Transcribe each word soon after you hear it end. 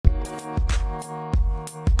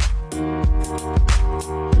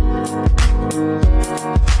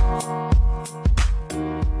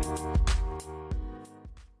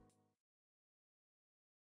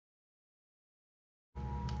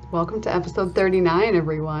Welcome to episode 39,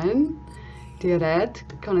 everyone. Diaret,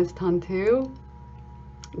 Conistantu,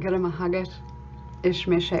 Garamahagat,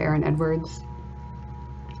 Ishmisha Aaron Edwards.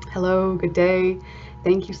 Hello, good day.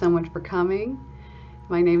 Thank you so much for coming.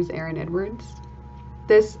 My name is Aaron Edwards.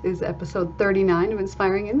 This is episode 39 of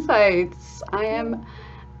Inspiring Insights. I am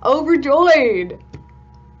overjoyed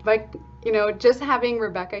by, just having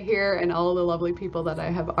Rebecca here and all the lovely people that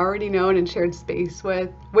I have already known and shared space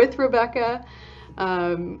with Rebecca.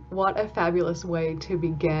 What a fabulous way to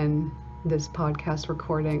begin this podcast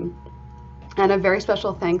recording. And a very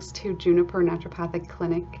special thanks to Juniper Naturopathic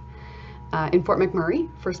Clinic in Fort McMurray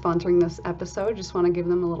for sponsoring this episode. Just want to give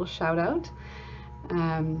them a little shout out.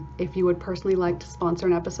 If you would personally like to sponsor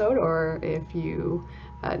an episode, or if you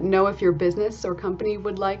know if your business or company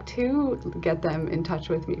would like to, get them in touch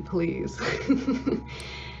with me, please.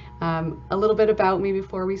 A little bit about me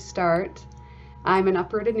before we start. I'm an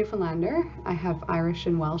uprooted Newfoundlander. I have Irish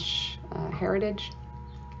and Welsh heritage.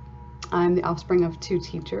 I'm the offspring of 2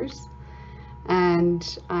 teachers,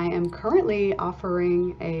 and I am currently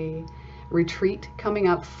offering a retreat coming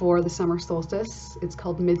up for the summer solstice. It's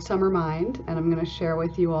called Midsummer Mind, and I'm going to share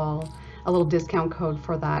with you all a little discount code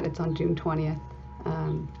for that. It's on June 20th.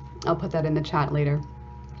 I'll put that in the chat later.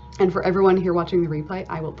 And for everyone here watching the replay,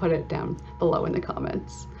 I will put it down below in the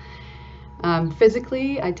comments.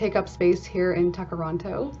 Physically, I take up space here in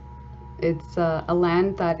Takaranto. It's a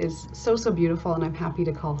land that is so beautiful, and I'm happy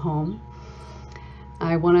to call home.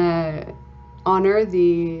 I want to honor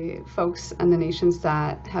the folks and the nations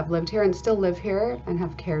that have lived here and still live here and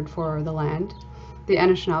have cared for the land. The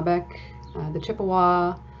Anishinaabeg, the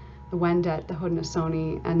Chippewa, the Wendat, the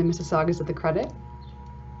Haudenosaunee, and the Mississaugas of the Credit.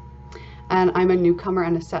 And I'm a newcomer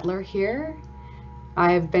and a settler here.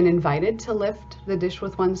 I have been invited to lift the Dish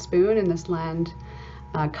with One Spoon in this land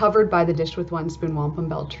covered by the Dish with One Spoon Wampum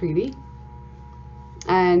Belt Treaty.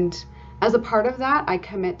 And as a part of that, I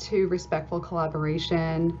commit to respectful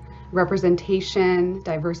collaboration, representation,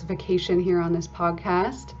 diversification here on this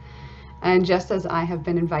podcast. And just as I have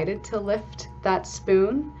been invited to lift that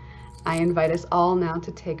spoon, I invite us all now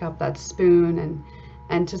to take up that spoon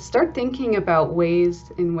and to start thinking about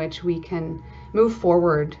ways in which we can move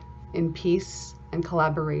forward in peace and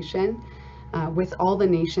collaboration with all the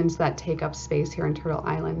nations that take up space here in Turtle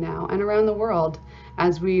Island now and around the world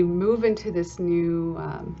as we move into this new,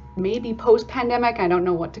 maybe post-pandemic, I don't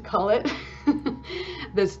know what to call it,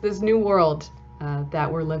 this new world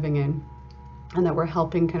that we're living in and that we're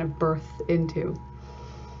helping kind of birth into.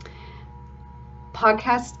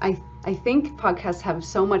 Podcasts, I think podcasts have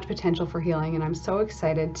so much potential for healing, and I'm so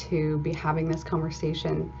excited to be having this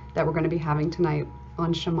conversation that we're going to be having tonight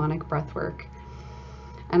on shamanic breathwork.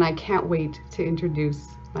 And I can't wait to introduce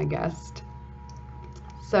my guest.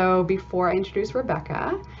 So before I introduce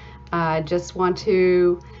Rebecca, I just want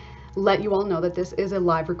to let you all know that this is a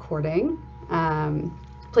live recording.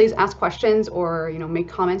 Please ask questions or make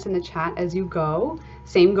comments in the chat as you go.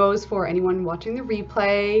 Same goes for anyone watching the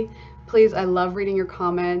replay. Please, I love reading your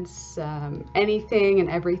comments, anything and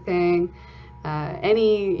everything,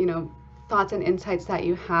 any thoughts and insights that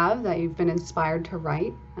you have that you've been inspired to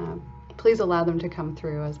write. Please allow them to come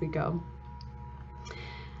through as we go.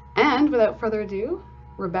 And without further ado,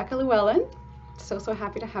 Rebecca Llewellyn. So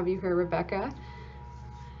happy to have you here, Rebecca.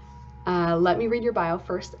 Let me read your bio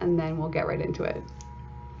first, and then we'll get right into it.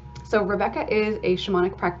 So Rebecca is a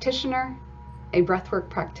shamanic practitioner, a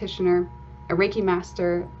breathwork practitioner, a Reiki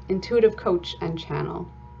master, intuitive coach, and channel.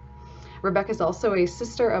 Rebecca is also a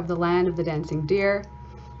sister of the Land of the Dancing Deer,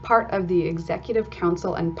 part of the Executive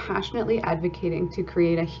Council, and passionately advocating to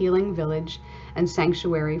create a healing village and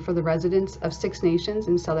sanctuary for the residents of 6 nations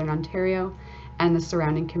in Southern Ontario and the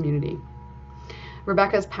surrounding community.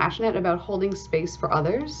 Rebecca is passionate about holding space for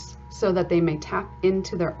others so that they may tap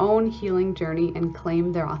into their own healing journey and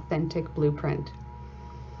claim their authentic blueprint.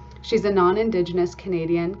 She's a non-Indigenous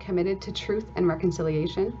Canadian committed to truth and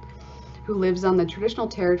reconciliation who lives on the traditional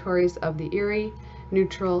territories of the Erie,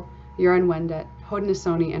 Neutral, Huron-Wendat,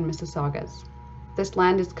 Haudenosaunee, and Mississaugas. This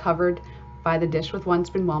land is covered by the Dish with One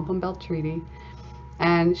Spoon Wampum Belt Treaty,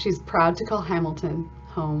 and she's proud to call Hamilton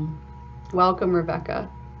home. Welcome, Rebecca.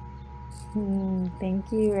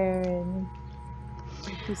 Thank you, Erin.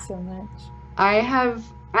 Thank you so much.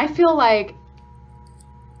 I feel like,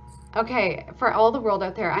 okay, for all the world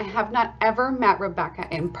out there, I have not ever met Rebecca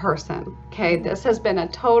in person. Okay, this has been a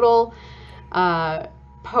total, pandemic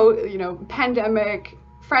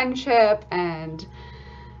friendship and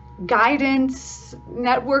guidance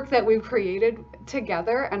network that we've created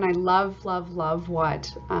together, and I love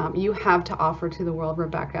what you have to offer to the world,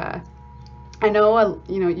 Rebecca. I know,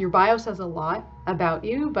 your bio says a lot about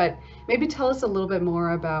you, but maybe tell us a little bit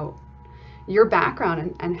more about your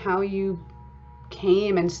background and how you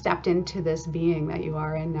came and stepped into this being that you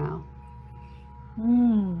are in now.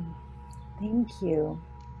 Thank you.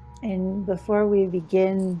 And before we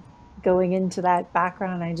begin going into that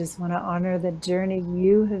background, I just want to honor the journey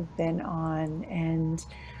you have been on and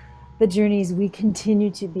the journeys we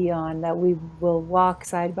continue to be on, that we will walk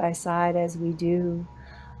side by side as we do.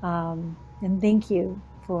 And thank you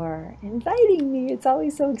for inviting me. It's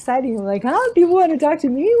always so exciting. I'm like, huh? People want to talk to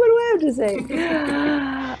me? What do I have to say?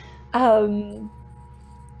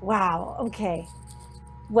 Wow. Okay.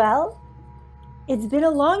 Well, it's been a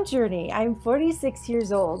long journey. I'm 46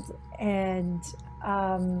 years old and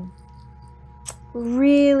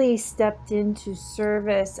really stepped into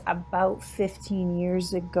service about 15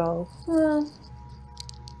 years ago.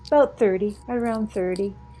 About 30, around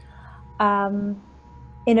 30.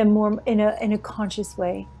 In a conscious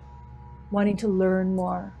way, wanting to learn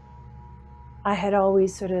more. I had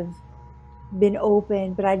always sort of been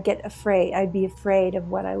open, but I'd get afraid. I'd be afraid of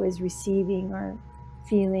what I was receiving or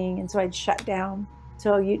feeling, and so I'd shut down.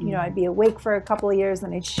 So you know, I'd be awake for a couple of years,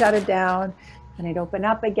 then I'd shut it down, then I'd open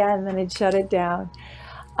up again, then I'd shut it down.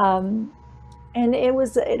 And it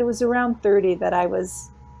was around 30 that I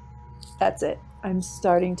was, that's it. I'm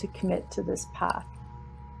starting to commit to this path.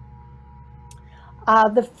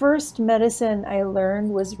 The first medicine I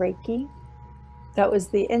learned was Reiki.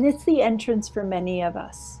 And it's the entrance for many of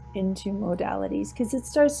us into modalities, because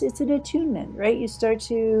it's an attunement, right? Your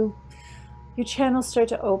channels start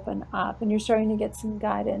to open up and you're starting to get some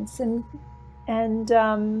guidance. And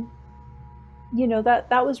you know,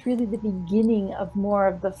 that was really the beginning of more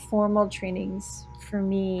of the formal trainings for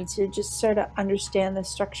me, to just sort of understand the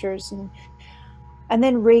structures. And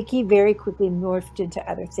then Reiki very quickly morphed into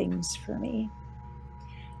other things for me.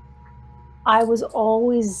 I was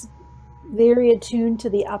always very attuned to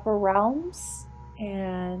the upper realms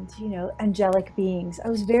and, you know, angelic beings. I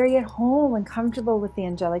was very at home and comfortable with the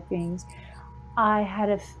angelic beings. I had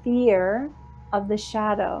a fear of the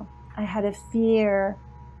shadow. I had a fear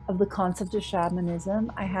of the concept of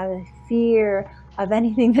shamanism. I had a fear of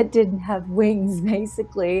anything that didn't have wings,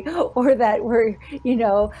 basically, or that were, you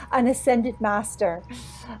know, an ascended master.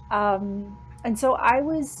 And so I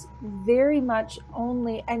was very much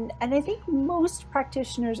only, and I think most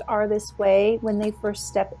practitioners are this way when they first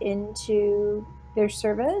step into their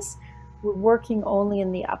service. We're working only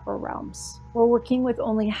in the upper realms. We're working with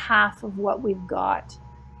only half of what we've got.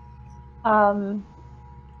 And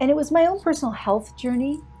it was my own personal health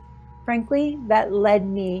journey, frankly, that led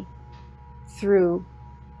me through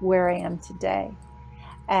where I am today.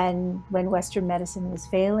 And when Western medicine was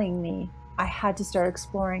failing me, I had to start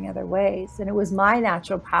exploring other ways. And it was my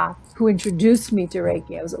naturopath who introduced me to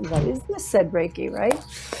Reiki. I was like, what is this? Said Reiki, right?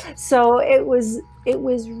 So it was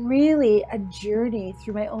really a journey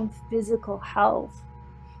through my own physical health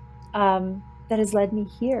that has led me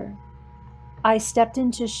here. I stepped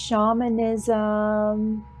into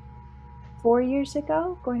shamanism 4 years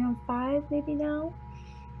ago, going on 5 maybe now.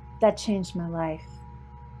 That changed my life.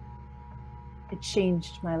 It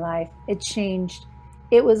changed my life.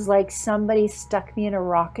 It was like somebody stuck me in a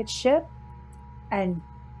rocket ship and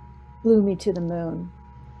blew me to the moon.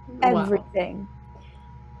 Wow. Everything.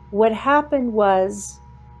 What happened was,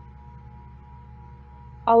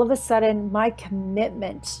 all of a sudden, my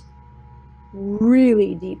commitment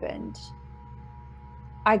really deepened.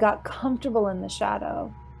 I got comfortable in the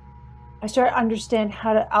shadow. I started to understand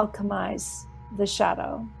how to alchemize the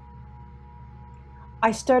shadow.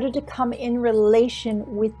 I started to come in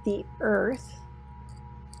relation with the earth,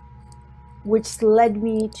 which led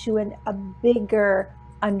me to a bigger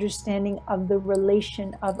understanding of the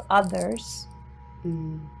relation of others.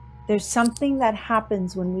 There's something that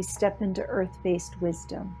happens when we step into earth-based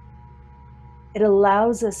wisdom. It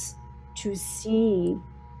allows us to see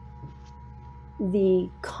the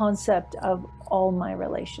concept of all my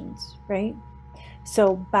relations, right?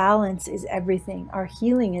 So balance is everything. Our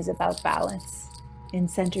healing is about balance and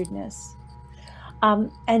centeredness.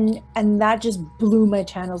 And that just blew my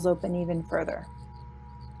channels open even further.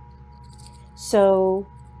 So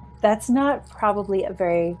that's not probably a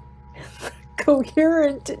very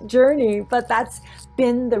coherent journey, but that's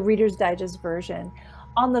been the Reader's Digest version.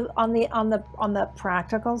 On the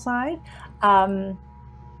practical side,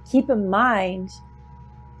 keep in mind,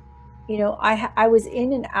 you know, I was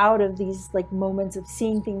in and out of these like moments of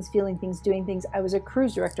seeing things, feeling things, doing things. I was a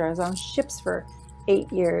cruise director. I was on ships for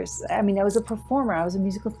 8 years. I mean, I was a performer. I was a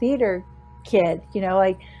musical theater kid, you know,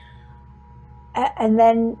 like And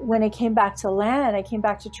then when I came back to land, I came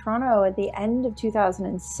back to Toronto at the end of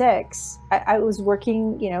 2006. I was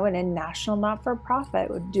working, you know, in a national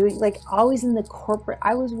not-for-profit, doing like always in the corporate.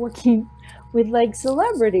 I was working with like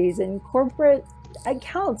celebrities and corporate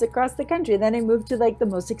accounts across the country. Then I moved to like the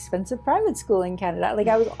most expensive private school in Canada. Like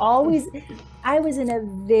I was in a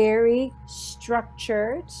very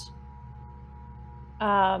structured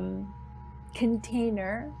um,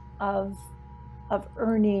 container of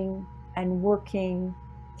earning and working,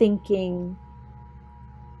 thinking,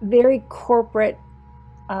 very corporate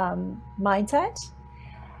mindset.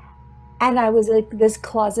 And I was like this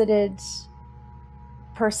closeted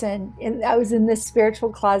person, and I was in this spiritual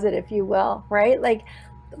closet, if you will, right? Like,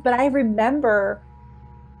 but I remember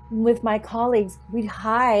with my colleagues, we'd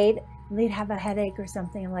hide and they'd have a headache or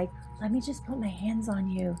something. I'm like, let me just put my hands on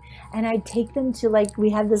you. And I'd take them to like, we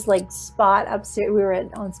had this like spot upstairs. We were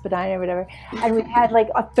on Spadina or whatever. And we had like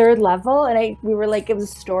a third level and we were like, it was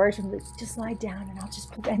storage. And like, just lie down and I'll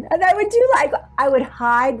just put that. And I would do like, I would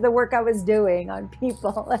hide the work I was doing on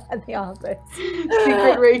people at the office.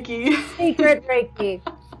 Secret Reiki. Secret Reiki.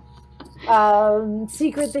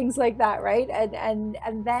 Secret things like that, right? And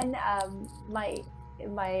then I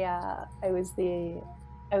was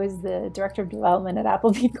the director of development at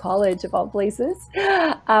Appleby College, of all places.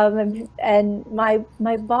 And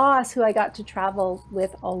my boss, who I got to travel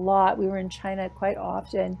with a lot, we were in China quite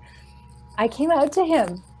often. I came out to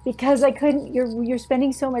him because I couldn't. You're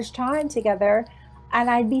spending so much time together, and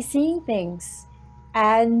I'd be seeing things,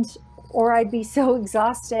 or I'd be so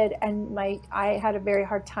exhausted, and I had a very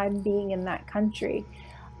hard time being in that country.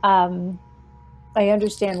 I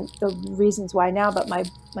understand the reasons why now, but my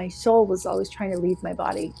soul was always trying to leave my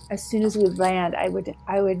body. As soon as we land, I would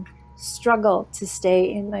struggle to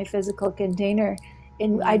stay in my physical container,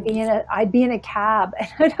 and I'd be in a cab, and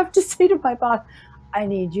I'd have to say to my boss, I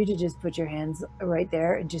need you to just put your hands right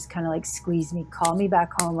there and just kind of like squeeze me, call me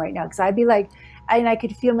back home right now. Because I'd be like, and I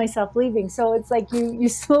could feel myself leaving. So it's like you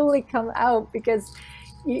slowly come out because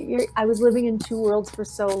I was living in two worlds for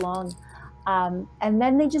so long. And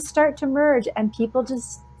then they just start to merge and people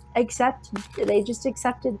just they just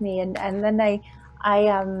accepted me. And then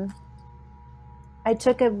I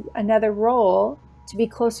took another role to be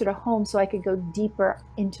closer to home so I could go deeper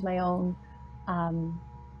into my own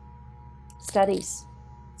studies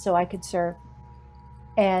so I could serve.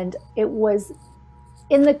 And it was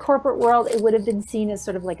in the corporate world, it would have been seen as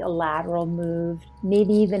sort of like a lateral move,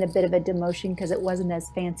 maybe even a bit of a demotion because it wasn't as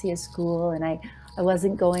fancy a school and I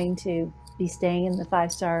wasn't going to be staying in the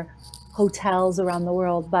 5-star hotels around the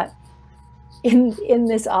world. But in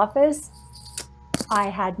this office, I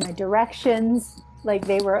had my directions, like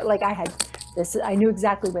they were like I had this. I knew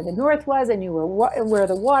exactly where the north was. I knew where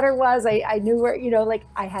the water was. I knew where, you know, like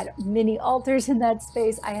I had mini altars in that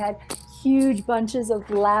space. I had huge bunches of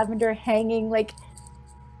lavender hanging, like,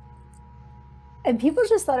 and people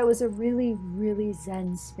just thought it was a really, really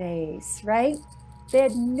Zen space, right? They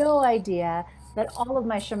had no idea that all of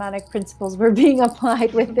my shamanic principles were being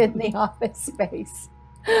applied within the office space.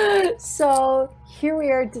 So here we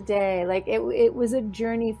are today. Like it was a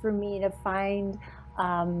journey for me to find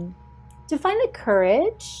the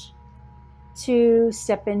courage to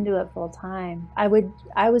step into it full time. I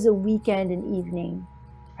was a weekend and evening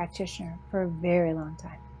practitioner for a very long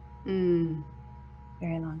time.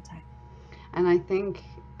 Very long time. And I think,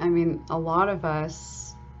 I mean, a lot of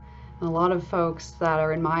us, and a lot of folks that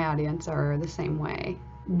are in my audience are the same way.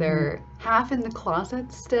 Mm-hmm. They're half in the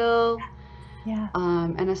closet still. Yeah.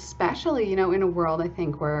 And especially, you know, in a world, I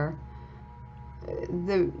think, where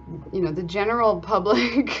the general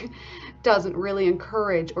public doesn't really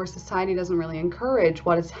encourage, or society doesn't really encourage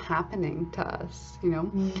what is happening to us, you know.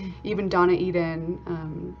 Mm-hmm. Even Donna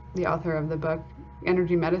Eden, the author of the book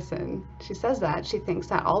Energy Medicine, she says that she thinks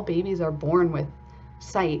that all babies are born with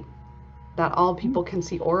sight, that all people can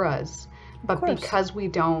see auras, but because we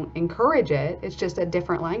don't encourage it, it's just a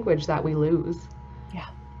different language that we lose. Yeah.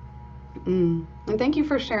 And thank you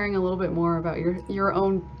for sharing a little bit more about your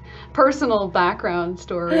own personal background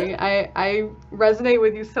story. I resonate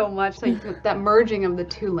with you so much, like that merging of the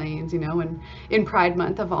two lanes, you know, and in Pride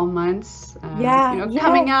Month of all months,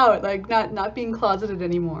 coming out, like not being closeted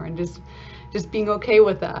anymore, and just being okay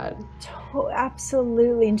with that. Oh,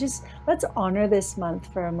 absolutely. And just let's honor this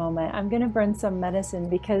month for a moment. I'm going to burn some medicine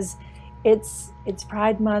because it's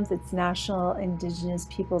Pride Month, it's National Indigenous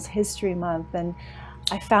Peoples History Month, and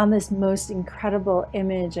I found this most incredible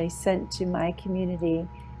image I sent to my community,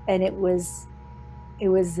 and it was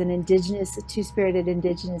a two-spirited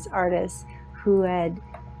Indigenous artist who had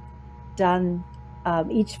done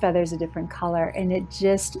each feather's a different color, and it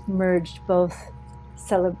just merged both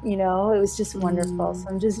it was just wonderful. Mm. So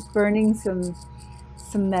I'm just burning some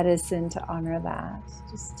medicine to honor that.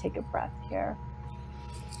 Just take a breath here.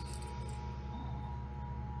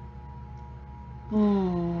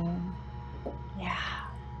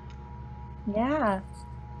 Yeah.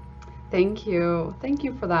 Thank you. Thank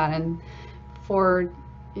you for that, and for,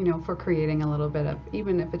 for creating a little bit of,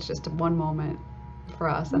 even if it's just one moment for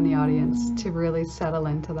us and the audience to really settle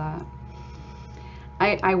into that.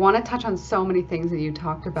 I want to touch on so many things that you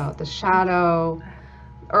talked about: the shadow,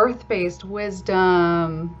 earth-based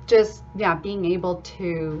wisdom, just, being able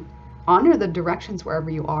to honor the directions wherever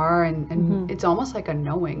you are, and it's almost like a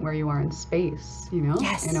knowing where you are in space,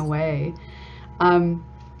 Yes. in a way.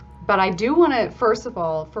 But I do want to, first of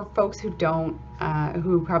all, for folks who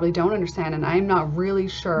probably don't understand, and I'm not really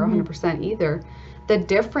sure 100% either, the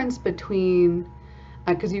difference between,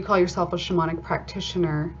 because you call yourself a shamanic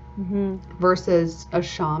practitioner versus a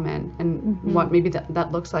shaman, and what maybe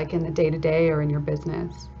that looks like in the day-to-day or in your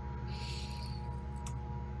business.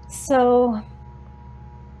 So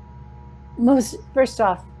first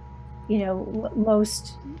off,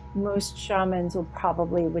 most shamans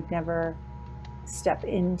would never step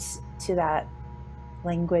into that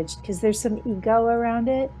language because there's some ego around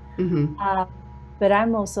it. But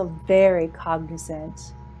I'm also very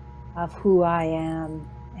cognizant of who I am,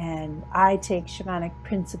 and I take shamanic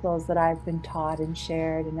principles that I've been taught and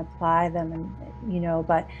shared and apply them, and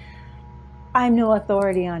but I'm no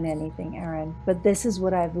authority on anything, Erin, but this is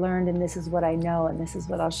what I've learned, and this is what I know, and this is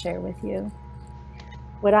what I'll share with you.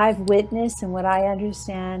 What I've witnessed and what I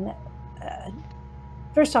understand,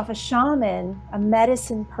 first off, a shaman, a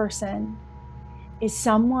medicine person, is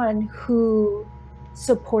someone who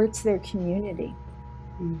supports their community.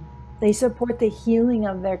 They support the healing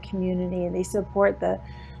of their community. They support the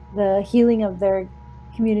healing of their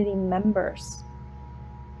community members.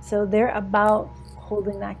 So they're about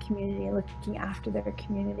holding that community, looking after their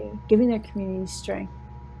community, giving their community strength.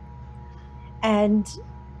 And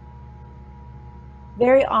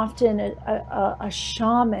very often a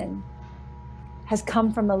shaman has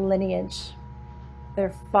come from a lineage,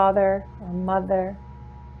 their father or mother,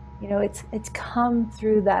 it's come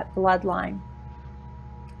through that bloodline.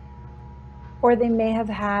 Or they may have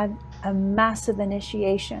had a massive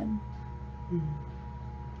initiation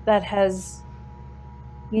that has,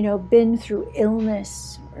 been through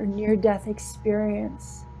illness or near-death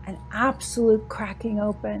experience, an absolute cracking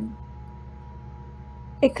open.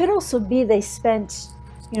 It could also be they spent,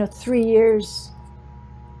 3 years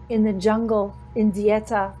in the jungle in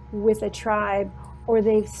Dieta with a tribe, or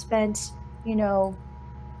they've spent,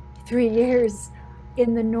 3 years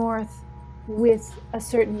in the north with a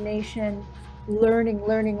certain nation, learning,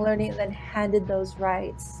 and then handed those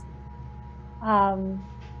rights.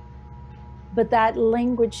 But that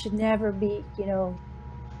language should never be,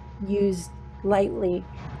 used lightly.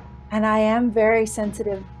 And I am very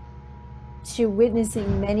sensitive to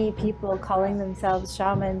witnessing many people calling themselves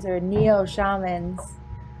shamans or neo-shamans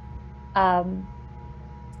that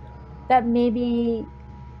maybe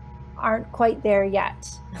aren't quite there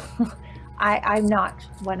yet. I'm not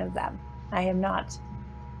one of them. I am not.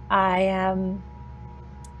 I am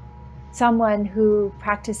someone who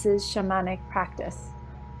practices shamanic practice.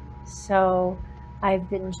 So I've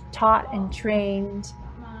been taught and trained.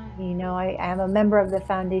 I am a member of the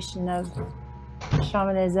Foundation of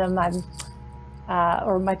Shamanism.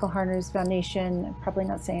 Or Michael Harner's foundation. I'm probably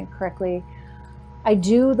not saying it correctly. I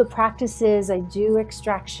do the practices. I do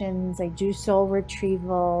extractions. I do soul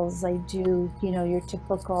retrievals. I do, your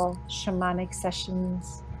typical shamanic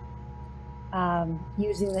sessions,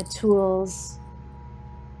 using the tools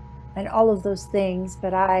and all of those things.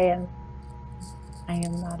 But I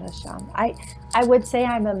am not a shaman. I would say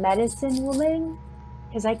I'm a medicine woman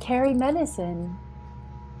because I carry medicine.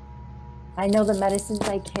 I know the medicines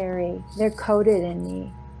I carry, they're coded in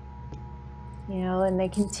me, and they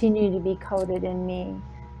continue to be coded in me.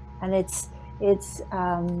 And it's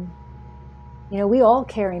we all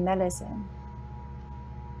carry medicine.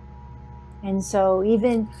 And so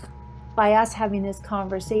even by us having this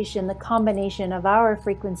conversation, the combination of our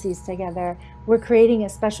frequencies together, we're creating a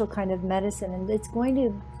special kind of medicine, and it's going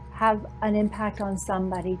to have an impact on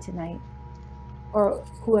somebody tonight or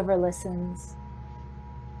whoever listens.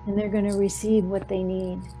 And they're going to receive what they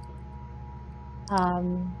need.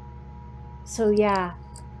 So yeah,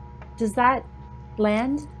 does that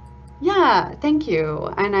land? Yeah, thank you.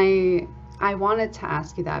 And I wanted to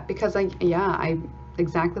ask you that because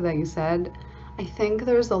exactly that you said. I think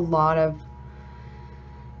there's a lot of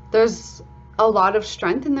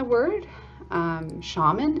strength in the word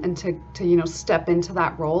shaman, and to step into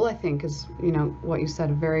that role, I think is, what you said,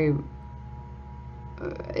 a very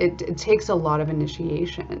it takes a lot of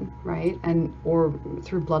initiation, right? And or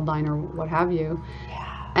through bloodline or what have you.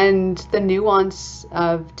 Yeah. And the nuance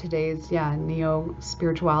of today's, neo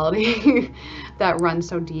spirituality that runs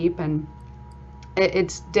so deep, and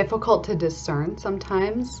it's difficult to discern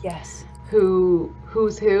sometimes Yes.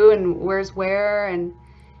 who's who and where's where. And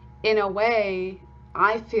in a way,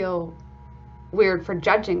 I feel weird for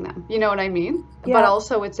judging them. You know what I mean? Yeah. But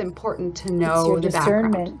also, it's important to know It's your the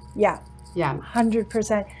discernment. background. Yeah. Yeah.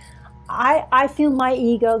 100%. I feel my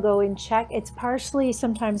ego go in check. It's partially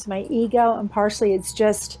sometimes my ego, and partially it's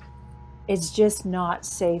just not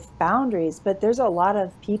safe boundaries. But there's a lot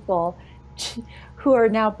of people who are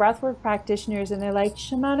now breathwork practitioners, and they're like,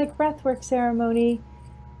 shamanic breathwork ceremony.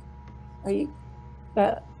 Are you?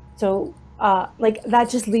 Like that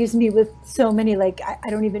just leaves me with so many, like, I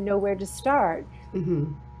don't even know where to start.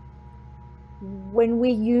 Mm-hmm. When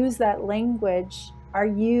we use that language, are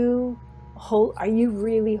you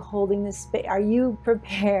really holding this space? Are you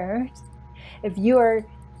prepared? If you're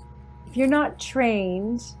not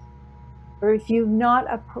trained, or if you not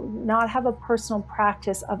have a personal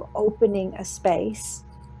practice of opening a space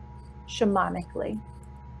shamanically,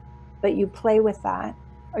 but you play with that,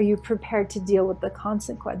 are you prepared to deal with the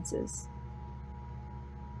consequences?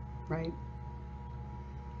 Right.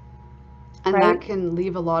 And Right? that can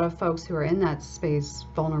leave a lot of folks who are in that space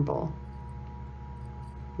vulnerable.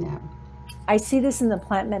 Yeah. I see this in the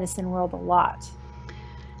plant medicine world a lot.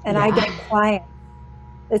 And Yeah. I get clients.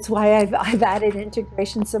 It's why I've added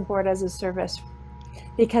integration support as a service,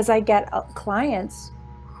 because I get clients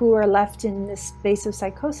who are left in this space of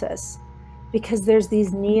psychosis, because there's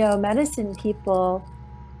these neo-medicine people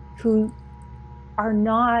who are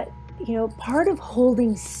not, part of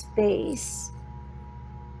holding space.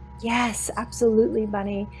 Yes, absolutely,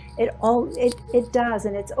 Bunny. It does,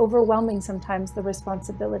 and it's overwhelming sometimes, the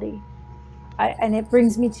responsibility. And it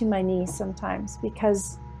brings me to my knees sometimes,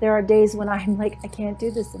 because there are days when I'm like, I can't do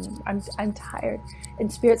this anymore. I'm tired.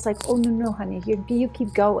 And Spirit's like, oh, no, honey, you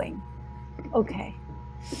keep going. Okay.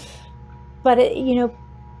 But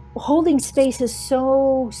holding space is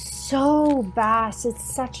so vast. It's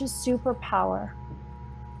such a superpower.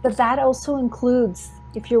 But that also includes,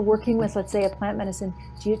 if you're working with, let's say, a plant medicine,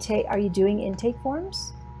 are you doing intake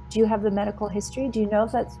forms? Do you have the medical history? Do you know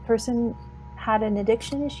if that person had an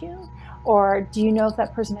addiction issue? Or do you know if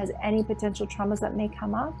that person has any potential traumas that may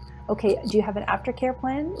come up? Okay, do you have an aftercare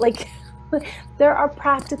plan? Like, there are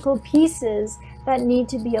practical pieces that need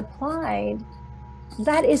to be applied.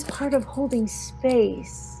 That is part of holding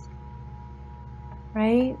space,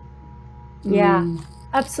 right? Yeah,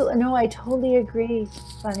 absolutely. No, I totally agree,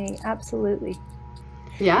 Bunny. Absolutely.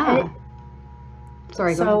 Yeah.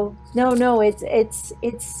 Sorry, go ahead. No, it's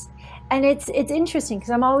interesting,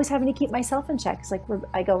 because I'm always having to keep myself in check. It's like,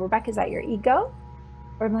 I go, Rebecca, is that your ego?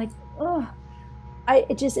 Or I'm like, oh,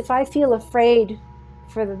 if I feel afraid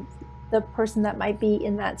for the person that might be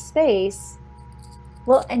in that space.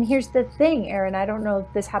 Well, and here's the thing, Erin, I don't know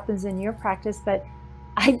if this happens in your practice, but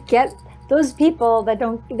I get those people that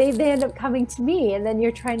they end up coming to me, and then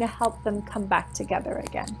you're trying to help them come back together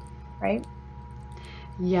again, right?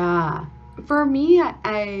 Yeah. For me,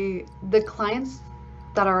 the clients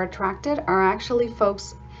that are attracted are actually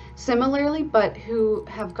folks similarly, but who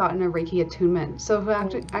have gotten a Reiki attunement. So who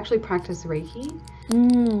actually practice Reiki,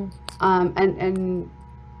 and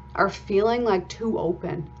are feeling like too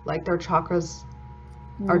open, like their chakras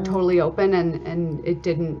are totally open, and it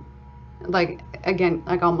didn't, like, again,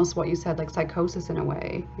 like almost what you said, like psychosis in a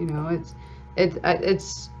way.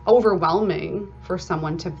 It's overwhelming for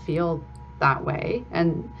someone to feel that way.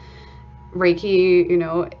 And Reiki,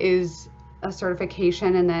 is a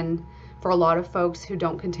certification, and then for a lot of folks who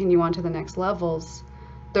don't continue on to the next levels,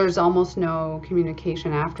 there's almost no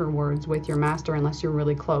communication afterwards with your master unless you're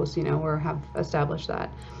really close, or have established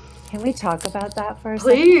that. Can we talk about that for a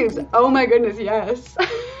Please? second? Oh my goodness, yes.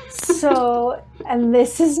 So, and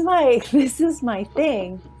this is my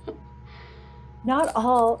thing. Not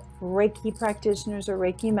all Reiki practitioners or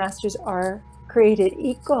Reiki masters are created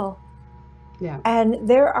equal. Yeah. And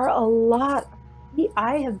there are a lot.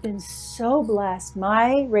 I have been so blessed.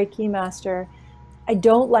 My Reiki master, I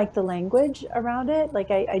don't like the language around it. Like,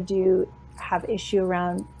 I do have issue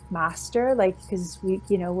around master, like, because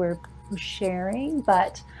we're sharing,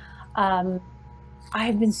 but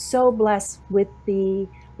I've been so blessed with the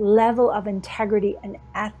level of integrity and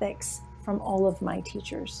ethics from all of my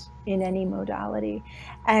teachers in any modality.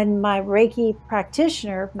 And my Reiki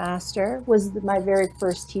practitioner master was my very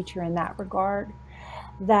first teacher in that regard,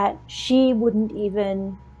 that she wouldn't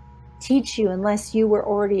even teach you unless you were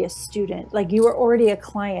already a student, like you were already a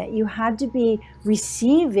client. You had to be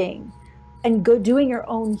receiving and go doing your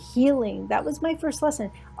own healing. That was my first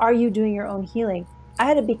lesson. Are you doing your own healing? I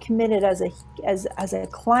had to be committed as a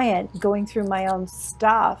client, going through my own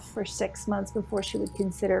stuff for 6 months before she would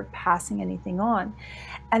consider passing anything on.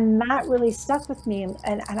 And that really stuck with me.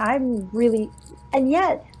 And I'm really, and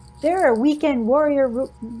yet there are weekend warrior,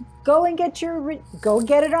 go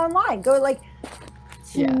get it online. Go, like,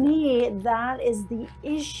 to me, that is the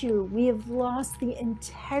issue. We have lost the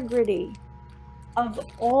integrity of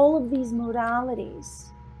all of these modalities,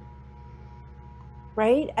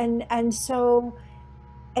 right? And so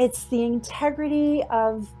it's the integrity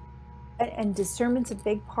of, and discernment's a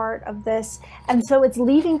big part of this. And so it's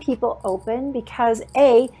leaving people open, because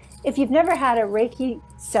if you've never had a Reiki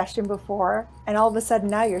session before and all of a sudden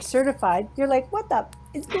now you're certified, you're like, what the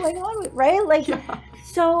is going on with, right? Like,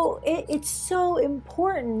 so it's so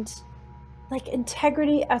important. Like,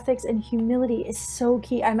 integrity, ethics, and humility is so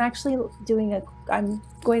key. I'm actually I'm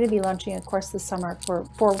going to be launching a course this summer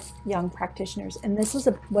for young practitioners. And this is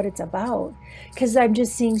what it's about, because I'm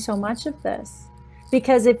just seeing so much of this.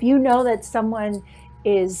 Because if you know that someone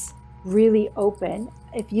is really open,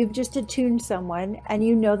 if you've just attuned someone and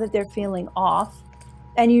you know that they're feeling off,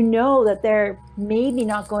 and you know that they're maybe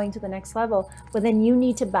not going to the next level, well, then you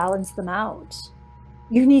need to balance them out.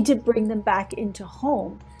 You need to bring them back into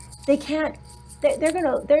home. They can't,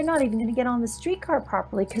 they're not even gonna get on the streetcar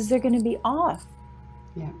properly because they're gonna be off.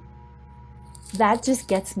 Yeah. That just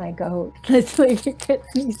gets my goat. It's like, it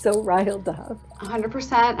gets me so riled up.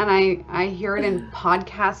 100%. And I hear it in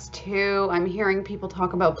podcasts too. I'm hearing people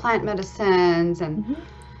talk about plant medicines, and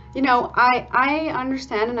you know, I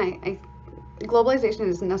understand, and I globalization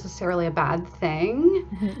isn't necessarily a bad thing.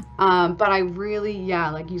 But I really,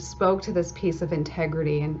 like, you spoke to this piece of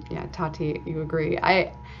integrity, and Tati, you agree.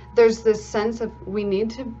 There's this sense of we need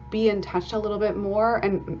to be in touch a little bit more,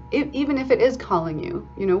 and even if it is calling you,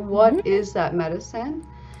 you know, what is that medicine?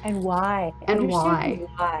 And why? And why?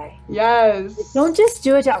 Why? Yes. Don't just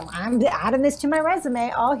do it. I'm adding this to my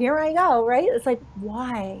resume. Oh, here I go, right? It's like,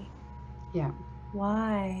 why? Yeah.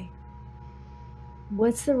 Why?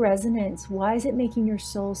 What's the resonance? Why is it making your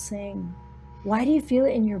soul sing? Why do you feel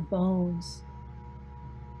it in your bones?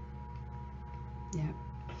 Yeah.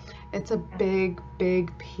 It's a big,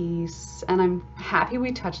 big piece, and I'm happy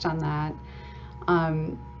we touched on that.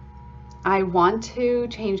 I want to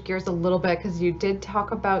change gears a little bit, because you did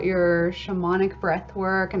talk about your shamanic breath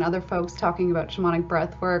work, and other folks talking about shamanic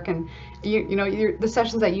breath work, and you know, the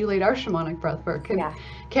sessions that you lead are shamanic breath work.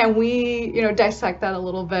 Can we, you know, dissect that a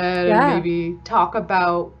little bit, and maybe talk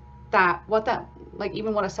about that, what that, like,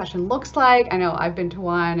 even what a session looks like? I know I've been to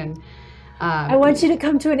one, and I want you to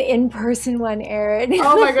come to an in-person one, Erin.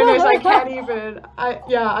 Oh my goodness, I can't even.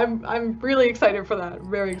 I'm really excited for that.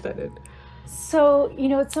 Very excited. So, you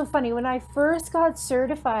know, it's so funny. When I first got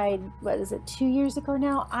certified, what is it, 2 years ago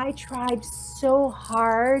now, I tried so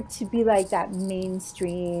hard to be like that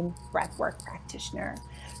mainstream breathwork practitioner,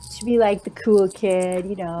 to be like the cool kid,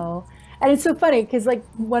 you know. And it's so funny because, like,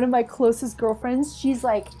 one of my closest girlfriends, she's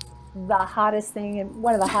like the hottest thing, and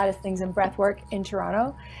one of the hottest things in breathwork in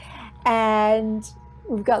Toronto. And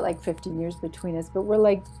we've got like 15 years between us, but we're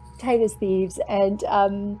like tight as thieves.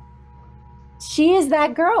 And she is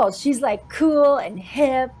that girl. She's like cool and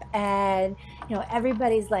hip, and you know,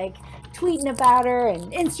 everybody's like tweeting about her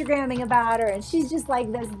and Instagramming about her, and she's just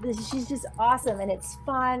like this she's just awesome, and it's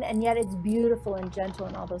fun, and yet it's beautiful and gentle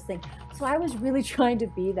and all those things. So I was really trying to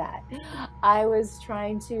be that. I was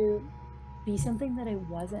trying to be something that I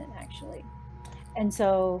wasn't actually. And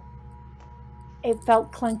so it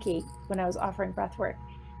felt clunky when I was offering breath work.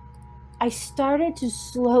 I started to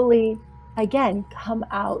slowly, again, come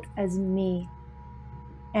out as me.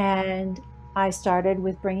 And I started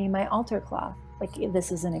with bringing my altar cloth. Like,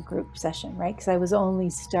 this isn't a group session, right? Because I was only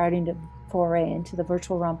starting to foray into the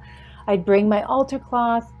virtual realm. I'd bring my altar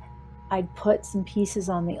cloth, I'd put some pieces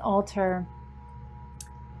on the altar,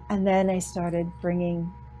 and then I started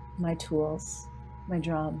bringing my tools, my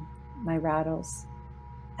drum, my rattles,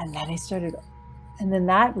 and then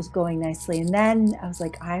that was going nicely. And then I was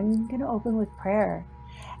like, I'm going to open with prayer.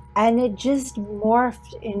 And it just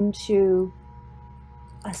morphed into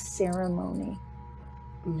a ceremony.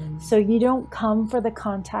 So you don't come for the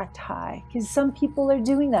contact high, because some people are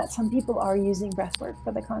doing that. Some people are using breathwork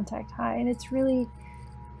for the contact high, and it's really,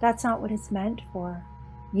 that's not what it's meant for.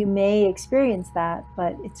 You may experience that,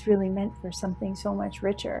 but it's really meant for something so much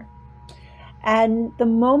richer. And the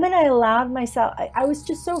moment I allowed myself, I was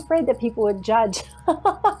just so afraid that people would judge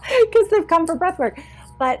because they've come for breathwork.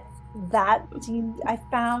 But that, I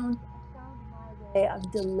found my way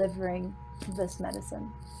of delivering this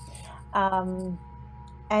medicine.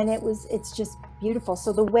 And it's just beautiful.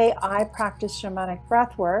 So the way I practice shamanic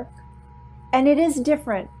breath work, and it is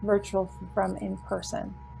different virtual from in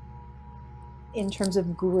person in terms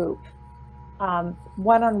of group.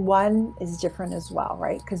 One-on-one is different as well,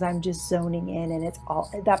 right? Because I'm just zoning in and it's all,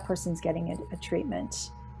 that person's getting a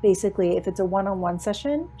treatment. Basically, if it's a one-on-one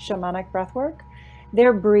session, shamanic breath work,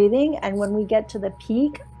 they're breathing. And when we get to the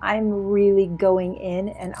peak, I'm really going in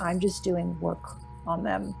and I'm just doing work on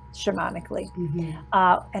them shamanically.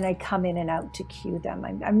 And I come in and out to cue them.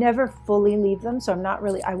 I'm never fully leave them. So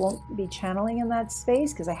I won't be channeling in that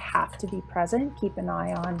space because I have to be present, keep an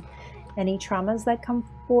eye on any traumas that come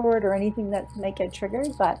forward or anything that might get triggered.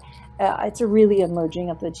 But it's a really emerging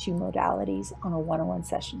of the two modalities on a one-on-one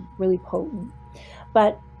session, really potent.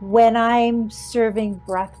 But when I'm serving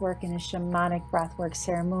breath work in a shamanic breath work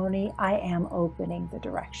ceremony, I am opening the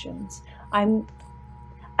directions.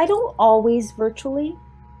 I don't always virtually,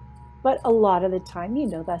 but a lot of the time, you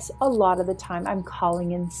know this, a lot of the time I'm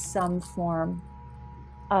calling in some form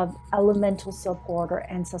of elemental support or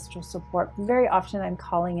ancestral support. Very often I'm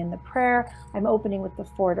calling in the prayer. I'm opening with the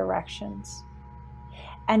 4 directions.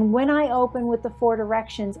 And when I open with the 4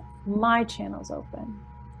 directions, my channel's open.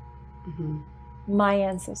 My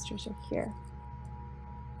ancestors are here.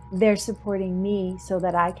 They're supporting me so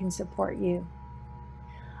that I can support you.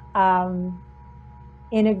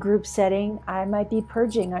 In a group setting, I might be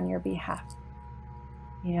purging on your behalf.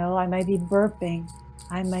 You know, I might be burping.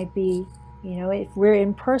 I might be, you know, if we're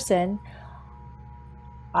in person,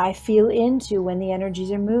 I feel into when the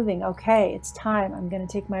energies are moving. Okay, it's time. I'm going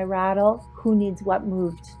to take my rattle. Who needs what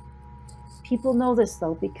moved? People know this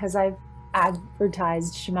though, because I've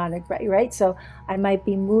advertised shamanic, right? So I might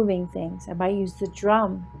be moving things. I might use the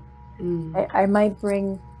drum. I might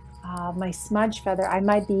bring my smudge feather. I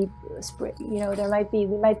might be, you know,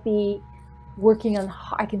 we might be working on,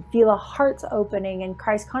 I can feel a heart's opening and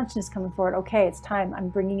Christ consciousness coming forward. Okay, it's time. I'm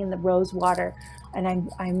bringing in the rose water and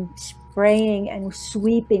I'm spraying and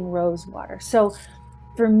sweeping rose water. So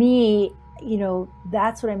for me, you know,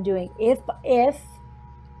 that's what I'm doing. If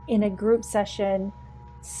in a group session,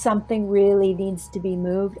 something really needs to be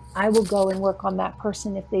moved, I will go and work on that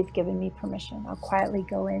person if they've given me permission. I'll quietly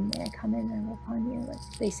go in there, come in and work on you.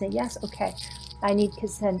 If they say yes, okay. I need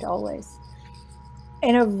consent always.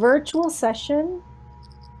 In a virtual session,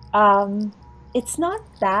 it's not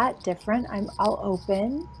that different. I'll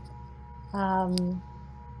open.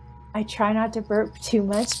 I try not to burp too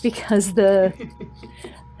much because the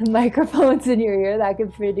microphone's in your ear. That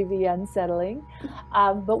can pretty be unsettling.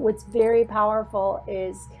 But what's very powerful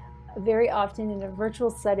is very often in a virtual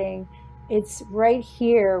setting, it's right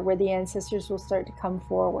here where the ancestors will start to come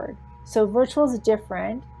forward. So virtual is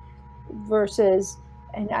different versus,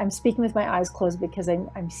 and I'm speaking with my eyes closed because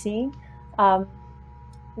I'm seeing.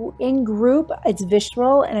 In group, it's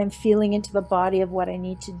visceral and I'm feeling into the body of what I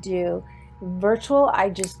need to do. Virtual, I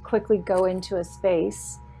just quickly go into a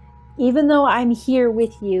space. Even though I'm here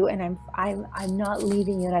with you and I'm not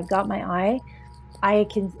leaving you and I've got my eye,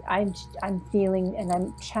 I'm feeling and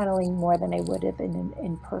I'm channeling more than I would have in an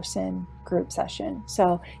in-person group session.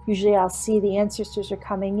 So usually I'll see the ancestors are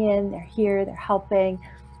coming in, they're here, they're helping.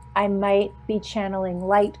 I might be channeling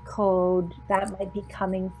light code, that might be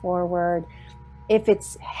coming forward. If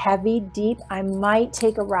it's heavy, deep, I might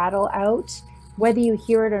take a rattle out. Whether you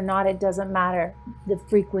hear it or not, it doesn't matter. The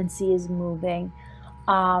frequency is moving.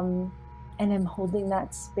 And I'm holding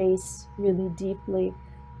that space really deeply.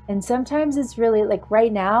 And sometimes it's really like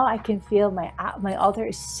right now, I can feel my altar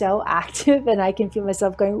is so active and I can feel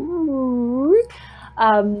myself going, ooh.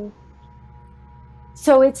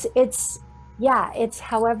 So it's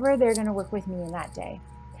however they're going to work with me in that day.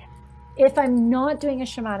 If I'm not doing a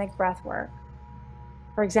shamanic breath work,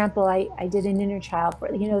 for example, I did an inner child,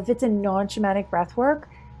 if it's a non-shamanic breath work,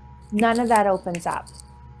 none of that opens up.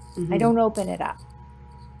 I don't open it up.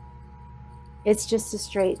 It's just a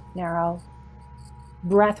straight, narrow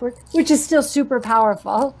breath work, which is still super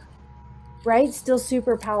powerful, right? Still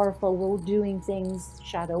super powerful. We're doing things,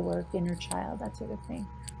 shadow work, inner child, that sort of thing.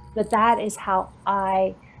 But that is how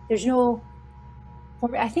I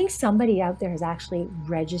think somebody out there has actually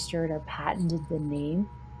registered or patented the name.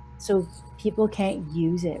 So people can't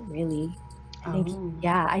use it really. I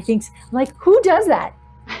think, I'm like, who does that?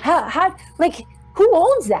 How, like, who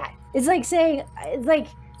owns that? It's like saying, it's like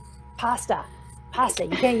pasta, you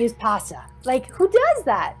can't use pasta. Like, who does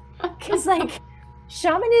that? Because like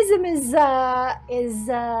shamanism is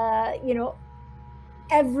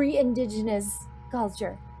every indigenous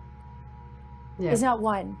culture. It's not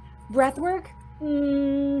one. Breathwork,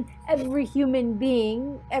 every human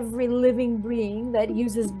being, every living being that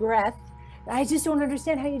uses breath I just don't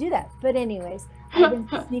understand how you do that. But anyways, I've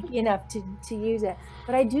been sneaky enough to use it.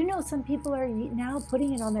 But I do know some people are now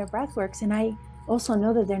putting it on their breathworks, and I also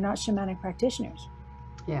know that they're not shamanic practitioners.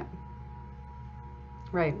 Yeah.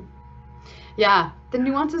 Right. Yeah, the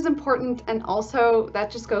nuance is important, and also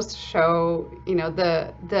that just goes to show,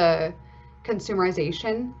 the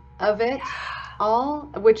consumerization of it all,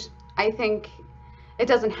 which I think it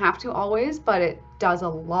doesn't have to always, but it does a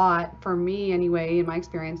lot for me anyway, in my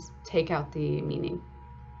experience, take out the meaning.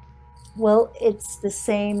 Well, it's the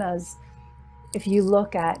same as if you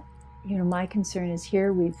look at, my concern is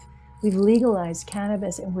here we've legalized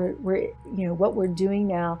cannabis, and we're what we're doing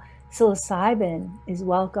now, psilocybin is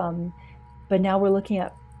welcome, but now we're looking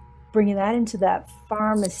at bringing that into that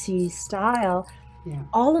pharmacy style. Yeah.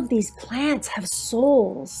 All of these plants have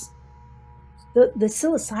souls. The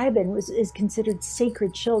psilocybin is considered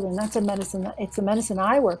sacred children. That's a medicine. It's a medicine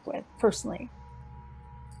I work with personally.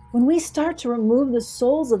 When we start to remove the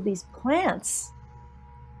souls of these plants,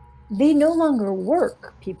 they no longer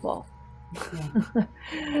work, people.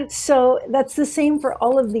 Yeah. So that's the same for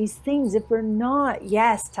all of these things. If we're not,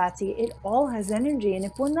 yes, Tati, it all has energy. And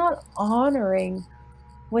if we're not honoring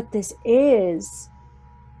what this is,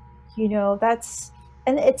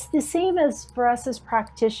 and it's the same as for us as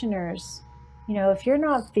practitioners. If you're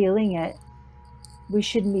not feeling it, we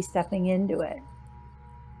shouldn't be stepping into it.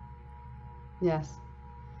 Yes.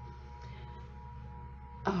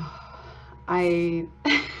 Oh,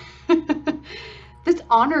 this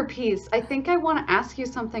honor piece, I think I want to ask you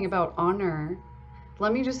something about honor.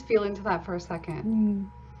 Let me just feel into that for a second.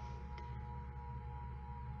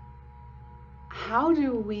 How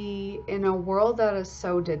do we, in a world that is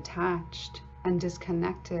so detached and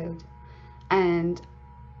disconnected and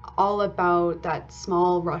all about that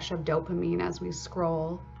small rush of dopamine as we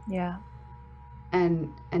scroll,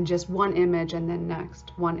 and just one image and then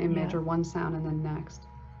next, one image or one sound and then next,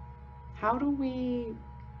 how do we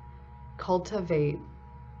cultivate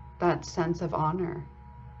that sense of honor?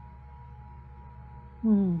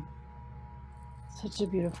 Such a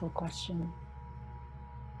beautiful question.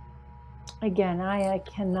 Again, I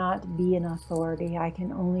cannot be an authority. I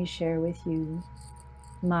can only share with you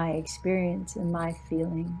my experience and my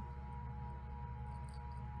feeling.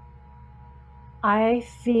 I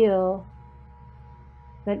feel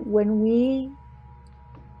that when we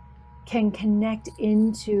can connect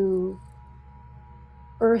into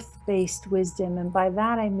earth-based wisdom, and by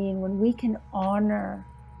that I mean when we can honor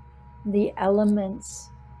the elements,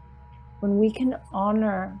 when we can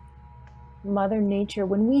honor Mother Nature,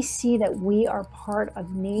 when we see that we are part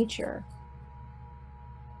of nature,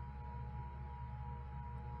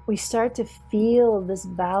 we start to feel this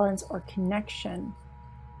balance or connection.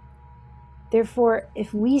 Therefore,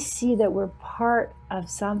 if we see that we're part of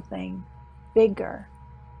something bigger,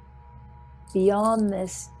 beyond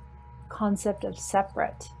this concept of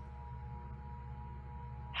separate,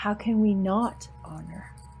 how can we not honor?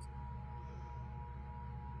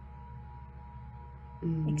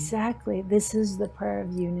 Exactly. This is the prayer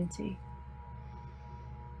of unity.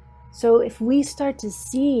 So if we start to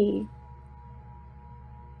see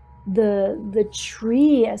the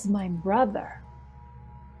tree as my brother,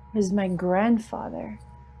 as my grandfather,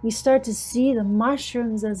 we start to see the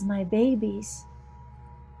mushrooms as my babies.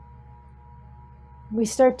 We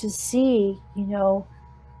start to see,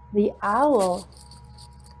 the owl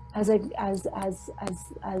as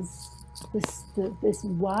this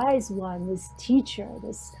wise one, this teacher,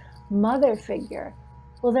 this mother figure.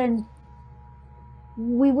 Well, then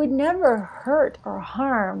we would never hurt or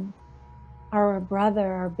harm our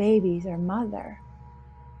brother, our babies, our mother.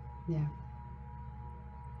 Yeah.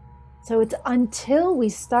 So it's until we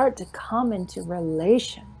start to come into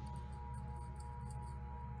relation,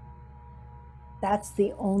 that's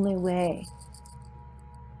the only way.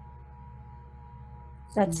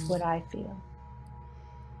 That's what I feel.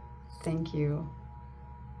 Thank you.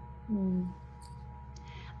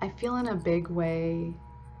 I feel in a big way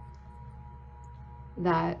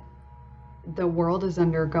that the world is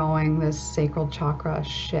undergoing this sacral chakra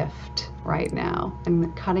shift right now,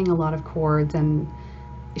 and cutting a lot of cords and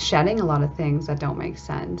shedding a lot of things that don't make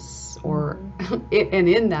sense, or and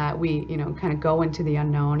in that we kind of go into the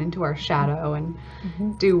unknown, into our shadow, and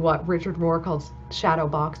do what Richard Rohr calls shadow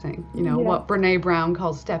boxing, what Brene Brown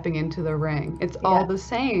calls stepping into the ring. It's all the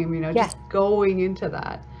same, just going into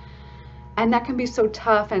that, and that can be so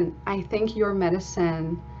tough. And I think your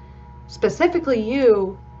medicine, specifically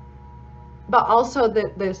you, but also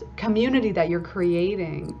this community that you're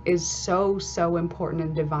creating, is so important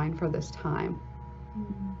and divine for this time.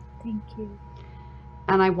 Thank you.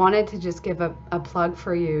 And I wanted to just give a plug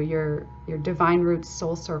for you. Your Divine Roots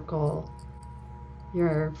Soul Circle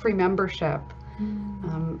your free membership.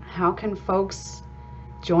 How can folks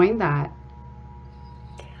join that?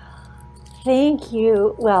 Thank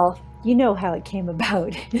you. Well, you know how it came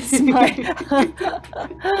about.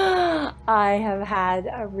 I have had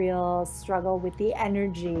a real struggle with the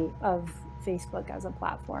energy of Facebook as a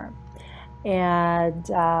platform. And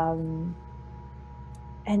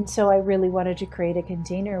and so I really wanted to create a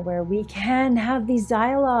container where we can have these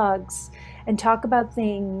dialogues and talk about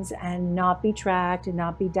things and not be tracked and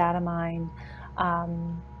not be data mined.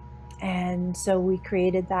 And so we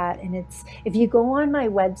created that. And it's, if you go on my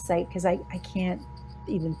website, because I can't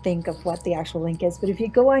even think of what the actual link is, but if you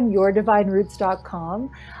go on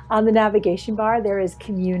yourdivineroots.com, on the navigation bar, there is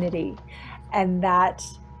community. And that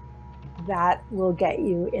will get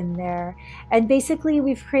you in there. And basically,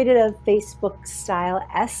 we've created a Facebook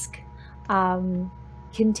style-esque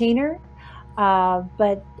container.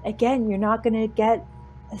 But again, you're not going to get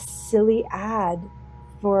a silly ad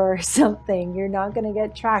for something. You're not going to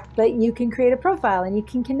get tracked, but you can create a profile and you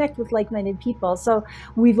can connect with like-minded people. So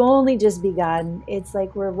we've only just begun. It's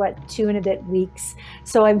like we're, what, 2 and a bit weeks.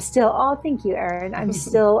 So I'm still, oh, thank you, Erin. I'm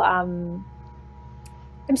still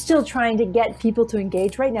trying to get people to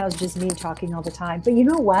engage. Right now, it's just me talking all the time. But you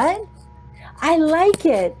know what? I like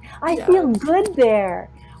it. I feel good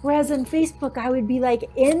there. Whereas on Facebook, I would be like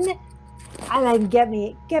I like, get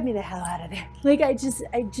me the hell out of there. Like I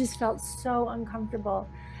just felt so uncomfortable.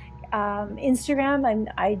 Instagram,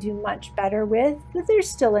 I do much better with, but there's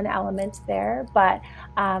still an element there. But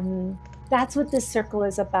that's what this circle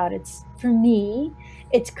is about. It's, for me,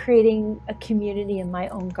 it's creating a community in my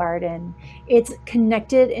own garden. It's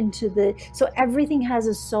connected into so everything has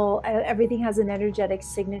a soul, everything has an energetic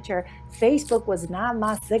signature. Facebook was not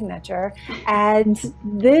my signature. And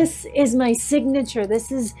this is my signature.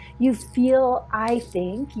 This is, I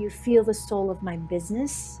think you feel the soul of my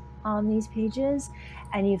business on these pages,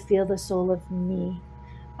 and you feel the soul of me.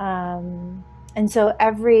 And so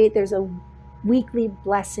there's a weekly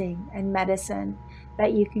blessing and medicine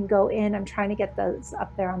that you can go in. I'm trying to get those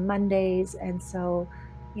up there on Mondays. And so,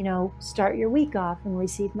 start your week off and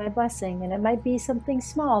receive my blessing. And it might be something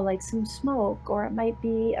small, like some smoke, or it might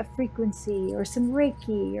be a frequency or some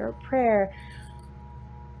Reiki or a prayer.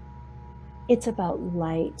 It's about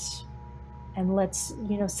light. And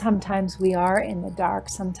sometimes we are in the dark,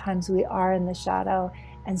 sometimes we are in the shadow,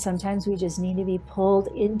 and sometimes we just need to be pulled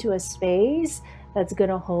into a space that's going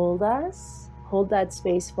to hold us, hold that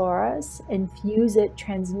space for us, infuse it,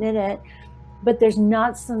 transmit it. But there's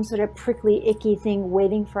not some sort of prickly, icky thing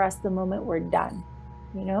waiting for us the moment we're done,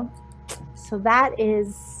 So that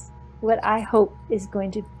is what I hope is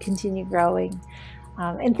going to continue growing.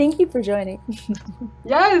 And thank you for joining.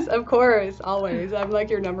 Yes, of course, always. I'm like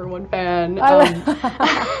your number one fan. Although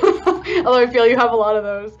I feel you have a lot of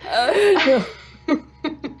those.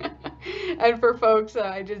 And for folks,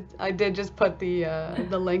 I did just put the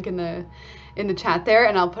link in the chat there,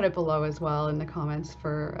 and I'll put it below as well in the comments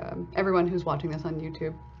for everyone who's watching this on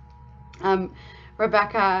YouTube.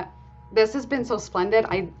 Rebecca, this has been so splendid.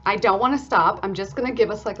 I don't want to stop. I'm just going to give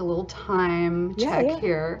us like a little time check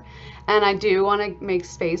here. And I do want to make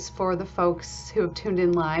space for the folks who have tuned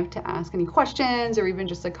in live to ask any questions or even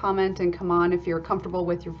just a comment, and come on if you're comfortable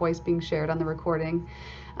with your voice being shared on the recording.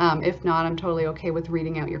 If not, I'm totally okay with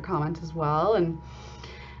reading out your comments as well. And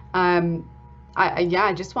I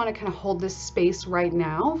just want to kind of hold this space right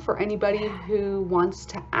now for anybody who wants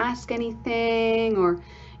to ask anything, or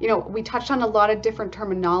we touched on a lot of different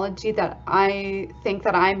terminology that I think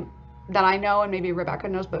that I know, and maybe Rebecca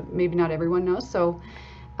knows, but maybe not everyone knows. So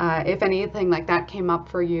if anything like that came up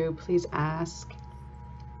for you, please ask.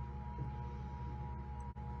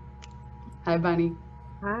 Hi, Bunny.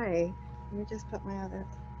 Hi. Let me just put my other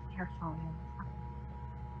earphone in.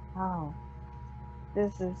 Oh,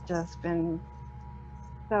 this has just been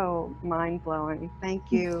so mind-blowing.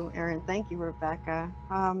 Thank you, Erin. Thank you, Rebecca.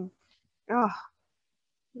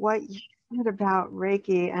 What you said about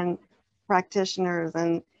Reiki and practitioners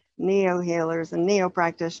and neo-healers and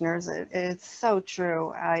neo-practitioners, it's so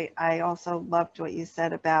true. I also loved what you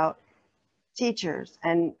said about teachers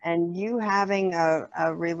and you having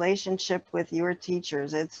a relationship with your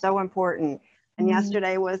teachers. It's so important. And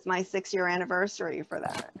yesterday was my 6-year anniversary for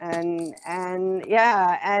that. And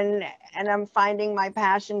yeah, and I'm finding my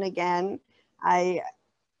passion again. I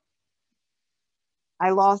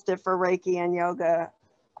lost it for Reiki and yoga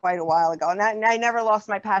quite a while ago. And I never lost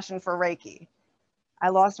my passion for Reiki. I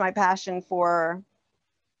lost my passion for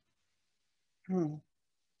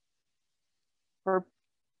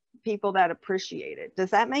people that appreciate it. Does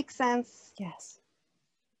that make sense? Yes.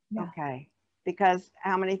 Yeah. Okay. because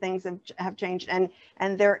how many things have changed, and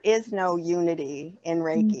there is no unity in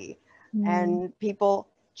Reiki. And people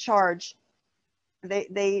charge,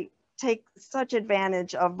 they take such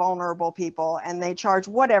advantage of vulnerable people, and they charge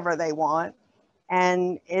whatever they want.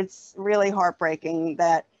 And it's really heartbreaking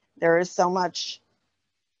that there are so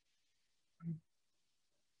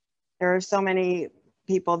many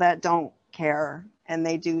people that don't care, and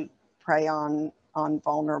they do prey on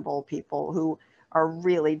vulnerable people who are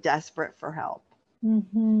really desperate for help.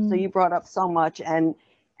 So you brought up so much, and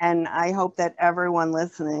I hope that everyone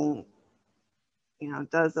listening,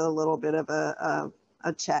 does a little bit of a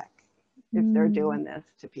check if they're doing this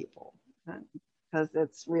to people, because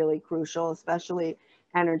it's really crucial, especially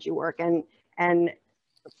energy work, and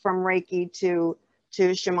from Reiki to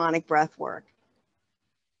shamanic breath work.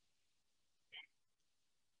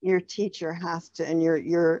 Your teacher has to, and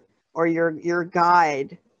your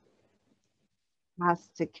guide has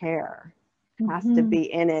to care, has to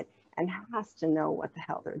be in it, and has to know what the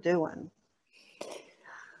hell they're doing.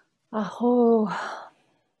 Oh,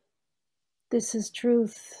 this is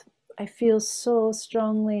truth. I feel so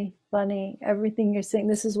strongly, Bunny, everything you're saying.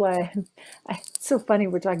 This is why it's so funny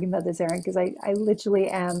we're talking about this, Erin, because I literally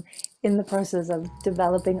am in the process of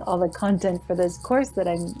developing all the content for this course that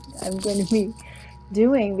I'm going to be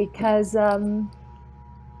doing, because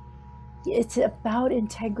it's about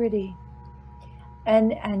integrity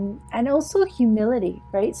and also humility,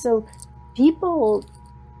 right? So people,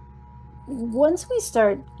 once we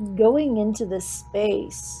start going into this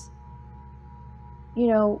space,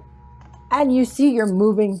 and you see you're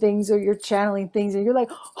moving things or you're channeling things and you're like,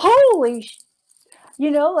 holy,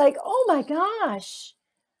 like, oh my gosh.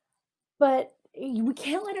 But we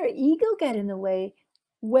can't let our ego get in the way,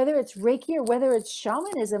 whether it's Reiki or whether it's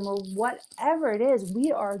shamanism or whatever it is.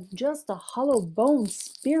 We are just a hollow bone.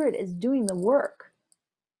 Spirit is doing the work.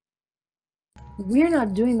 We're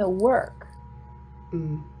not doing the work.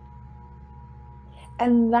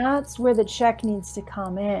 And that's where the check needs to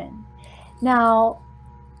come in. Now,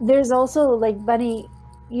 there's also, like, Bunny,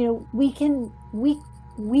 we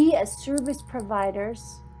as service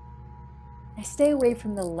providers, I stay away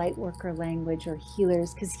from the light worker language or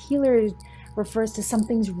healers, because healers refers to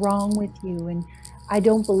something's wrong with you. And I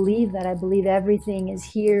don't believe that. I believe everything is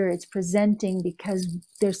here. It's presenting because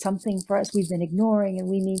there's something for us we've been ignoring, and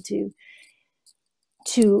we need to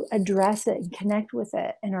address it and connect with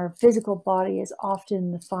it. And our physical body is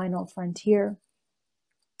often the final frontier.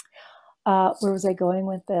 Where was I going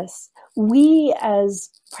with this? We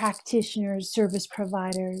as practitioners, service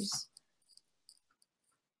providers,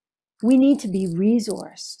 we need to be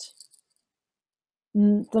resourced.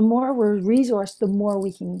 The more we're resourced, the more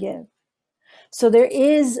we can give. So there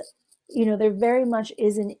very much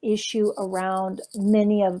is an issue around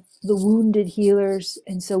many of the wounded healers.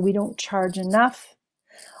 And so we don't charge enough,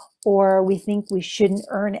 or we think we shouldn't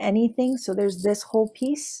earn anything. So there's this whole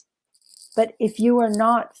piece. But if you are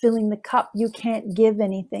not filling the cup, you can't give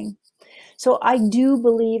anything. So I do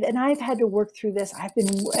believe, and I've had to work through this.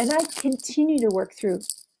 And I continue to work through,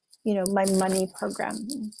 my money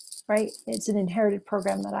program, right? It's an inherited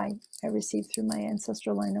program that I received through my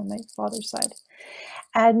ancestral line on my father's side.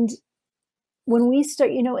 And when we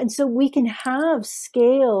start, and so we can have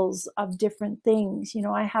scales of different things.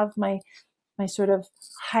 I have my sort of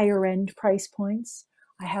higher end price points.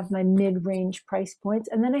 I have my mid-range price points.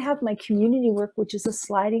 And then I have my community work, which is a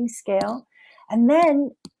sliding scale. And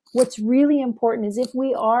then what's really important is if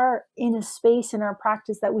we are in a space in our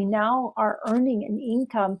practice that we now are earning an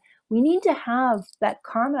income, we need to have that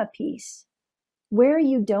karma piece. Where are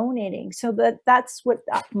you donating? So that's what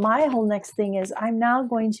my whole next thing is. I'm now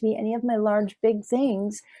going to be, any of my large, big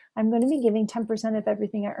things, I'm going to be giving 10% of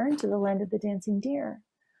everything I earn to the Land of the Dancing Deer.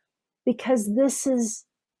 Because this is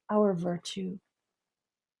our virtue.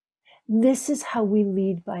 This is how we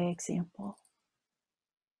lead by example.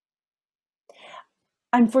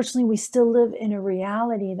 Unfortunately, we still live in a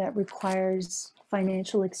reality that requires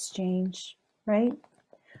financial exchange, right?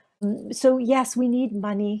 So yes, we need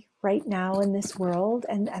money right now in this world,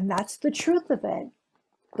 and that's the truth of it.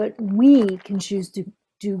 But we can choose to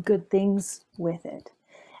do good things with it.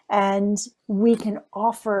 And we can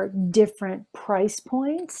offer different price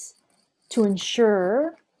points to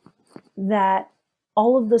ensure that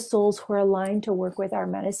all of the souls who are aligned to work with our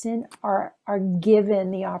medicine are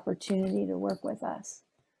given the opportunity to work with us.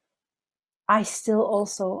 I still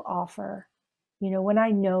also offer, when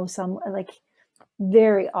I know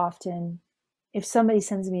very often, if somebody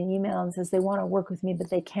sends me an email and says they want to work with me, but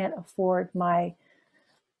they can't afford my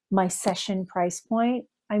session price point,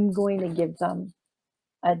 I'm going to give them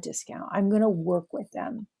a discount. I'm going to work with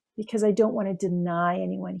them because I don't want to deny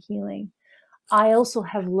anyone healing. I also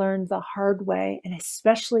have learned the hard way, and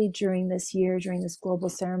especially during this year, during this global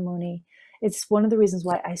ceremony, it's one of the reasons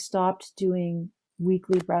why I stopped doing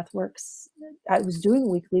weekly breathworks. I was doing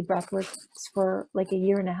weekly breathworks for like a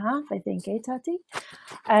year and a half, I think, Tati?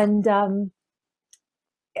 And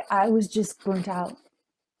I was just burnt out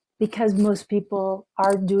because most people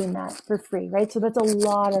are doing that for free, right? So that's a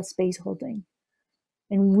lot of space holding.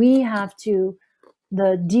 And we have to,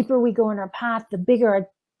 the deeper we go in our path, the bigger our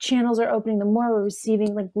channels are opening, the more we're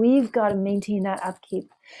receiving. Like, we've got to maintain that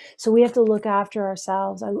upkeep. So we have to look after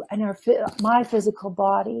ourselves and my physical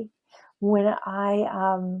body. When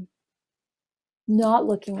I not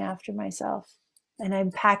looking after myself and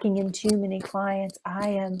I'm packing in too many clients, I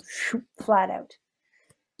am flat out.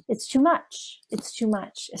 It's too much. It's too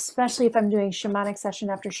much, especially if I'm doing shamanic session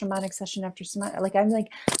after shamanic session after shamanic. Like, I'm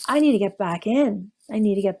like, I need to get back in. I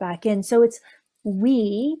need to get back in. So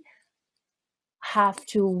we have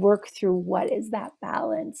to work through what is that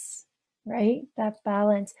balance, right? That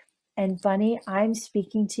balance. And Bunny, I'm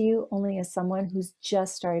speaking to you only as someone who's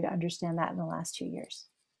just started to understand that in the last 2 years.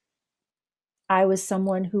 I was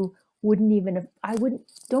someone who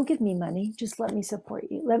don't give me money. Just let me support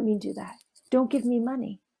you. Let me do that. Don't give me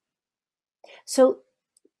money. So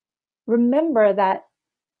remember that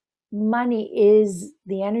money is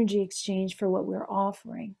the energy exchange for what we're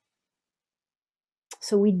offering.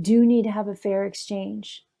 So we do need to have a fair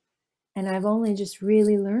exchange. And I've only just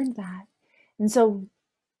really learned that. And so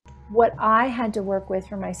what I had to work with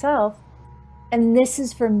for myself, and this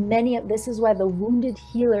is why the wounded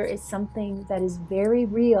healer is something that is very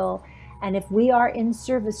real. And if we are in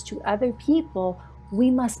service to other people, we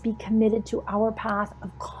must be committed to our path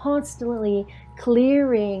of constantly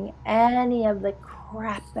clearing any of the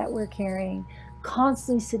crap that we're carrying,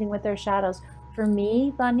 constantly sitting with our shadows. For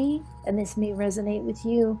me, Bunny, and this may resonate with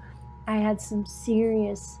you, I had some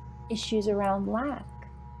serious issues around lack.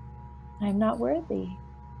 I'm not worthy.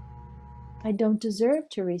 I don't deserve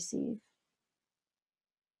to receive.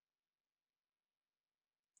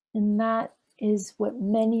 And that is what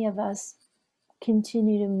many of us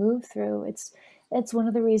continue to move through. It's one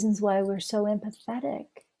of the reasons why we're so empathetic.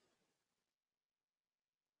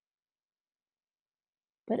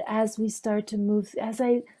 But as we start to move, as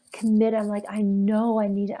I commit, I'm like, I know I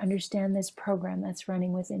need to understand this program that's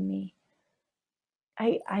running within me.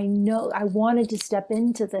 I know I wanted to step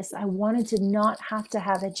into this. I wanted to not have to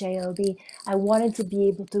have a job. I wanted to be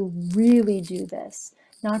able to really do this,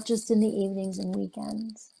 not just in the evenings and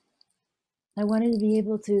weekends. I wanted to be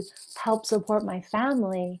able to help support my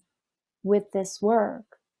family with this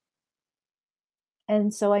work.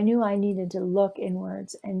 And so I knew I needed to look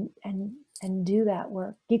inwards and do that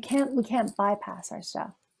work. We can't bypass our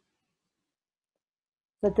stuff.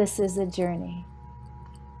 But this is a journey.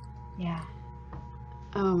 Yeah.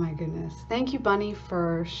 Oh my goodness. Thank you, Bunny,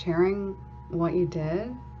 for sharing what you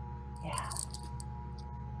did. Yeah.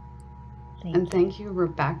 Thank you,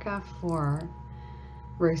 Rebecca, for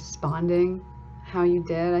responding how you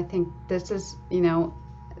did. I think this is,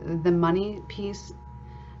 the money piece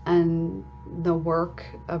and the work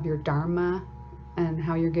of your dharma and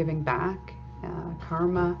how you're giving back,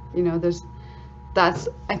 karma, that's,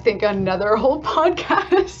 I think, another whole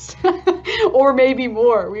podcast or maybe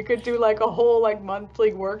more. We could do like a whole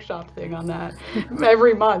monthly workshop thing on that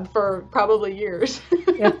every month for probably years.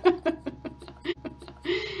 Yeah.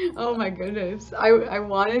 Oh my goodness. I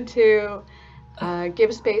wanted to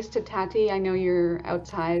give space to Tati. I know you're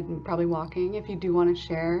outside and probably walking. If you do want to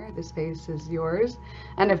share, the space is yours.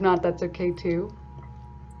 And if not, that's okay too.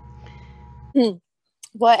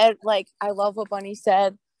 But I love what Bunny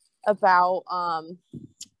said about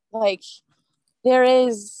there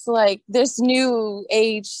is this new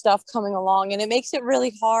age stuff coming along, and it makes it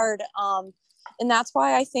really hard. And that's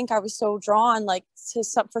why I think I was so drawn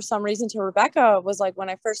for some reason to Rebecca, was when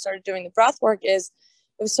I first started doing the breath work, is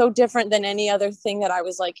it was so different than any other thing that I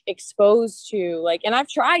was exposed to. And I've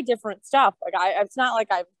tried different stuff. It's not like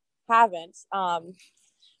I haven't.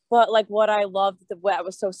 But what I loved, what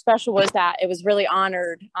was so special was that it was really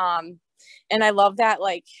honored. And I love that,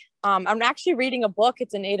 I'm actually reading a book.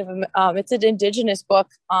 It's it's an indigenous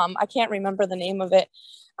book. I can't remember the name of it.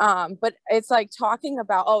 But it's talking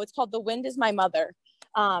about, it's called The Wind is My Mother.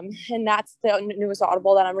 And that's the newest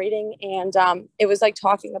Audible that I'm reading. And it was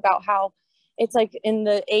talking about how it's in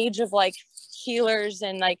the age of healers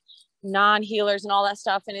and non-healers and all that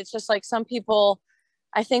stuff. And it's just some people,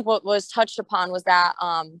 I think what was touched upon was that,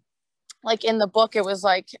 in the book, it was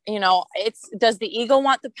does the ego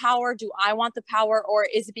want the power? Do I want the power? Or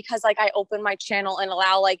is it because I open my channel and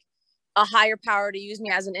allow a higher power to use me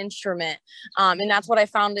as an instrument. And that's what I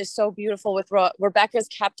found is so beautiful with Rebecca's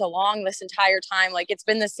kept along this entire time. Like, it's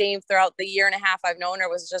been the same throughout the year and a half I've known her,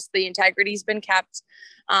 was just the integrity's been kept.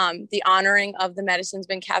 The honoring of the medicine's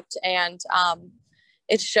been kept. And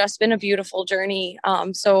it's just been a beautiful journey.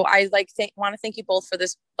 So I want to thank you both for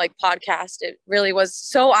this like podcast. It really was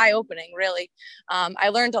so eye-opening, really. I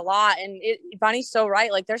learned a lot, and Bonnie's so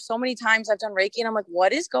right. Like, there's so many times I've done Reiki and I'm like,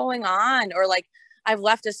 what is going on? Or like, I've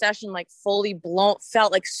left a session like fully blown,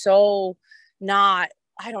 felt like so not,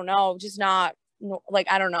 I don't know, just not like,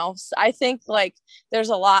 I don't know. I think like there's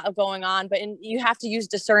a lot of going on, but you have to use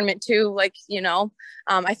discernment too. Like,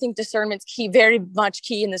 I think discernment's key, very much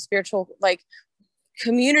key in the spiritual like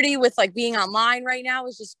community with like being online right now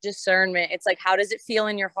is just discernment. It's like, how does it feel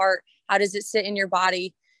in your heart? How does it sit in your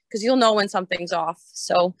body? Because you'll know when something's off.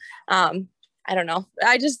 So, I don't know.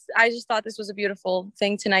 I just thought this was a beautiful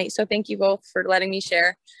thing tonight. So thank you both for letting me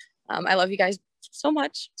share. I love you guys so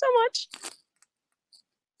much, so much.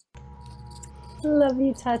 Love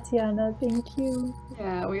you, Tatiana. Thank you.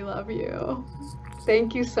 Yeah, we love you.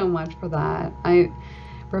 Thank you so much for that.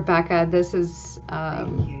 Rebecca, this is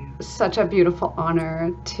such a beautiful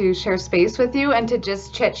honor to share space with you and to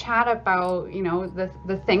just chit chat about,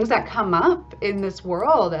 the things that come up in this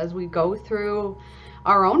world as we go through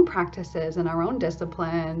our own practices and our own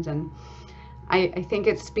disciplines. And I think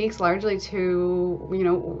it speaks largely to,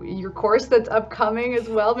 your course that's upcoming as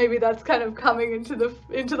well. Maybe that's kind of coming into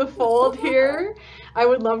the fold here. I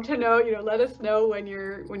would love to know, let us know when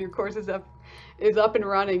your course is up and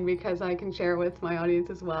running, because I can share it with my audience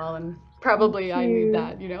as well. And probably I need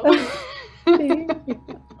that,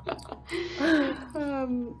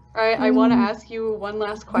 I want to ask you one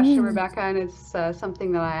last question, Rebecca, and it's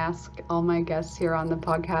something that I ask all my guests here on the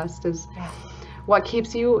podcast is, what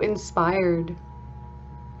keeps you inspired?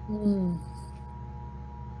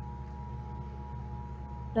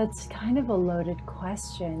 That's kind of a loaded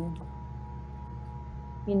question.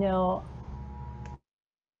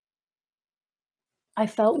 I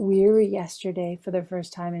felt weary yesterday for the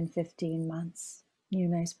first time in 15 months. You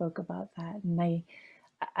and I spoke about that. And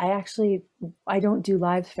I don't do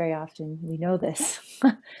lives very often. We know this.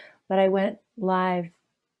 But I went live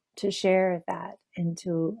to share that and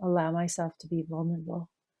to allow myself to be vulnerable.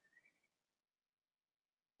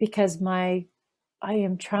 Because I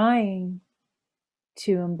am trying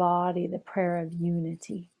to embody the prayer of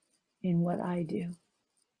unity in what I do.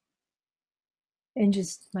 And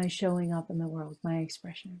just my showing up in the world, my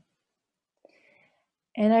expression.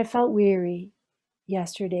 And I felt weary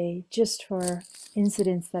yesterday just for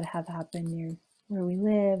incidents that have happened near where we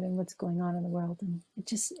live and what's going on in the world. And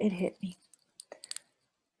it hit me.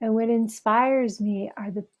 And what inspires me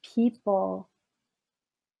are the people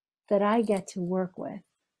that I get to work with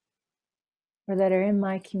or that are in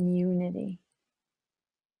my community.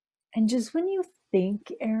 And just when you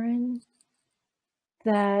think, Erin,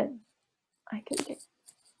 that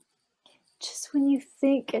just when you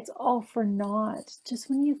think it's all for naught, just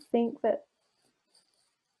when you think that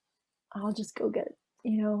I'll just go get,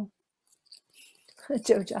 a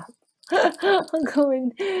Joe job. I'll go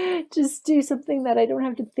and just do something that I don't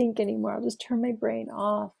have to think anymore. I'll just turn my brain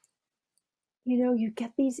off. You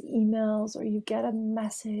get these emails or you get a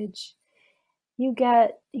message. You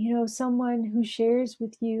get, someone who shares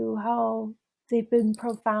with you how they've been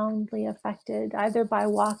profoundly affected either by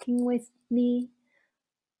walking with me,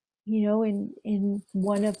 in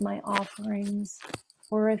one of my offerings,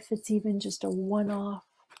 or if it's even just a one-off,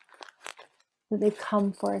 that they've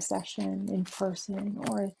come for a session in person,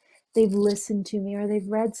 or they've listened to me, or they've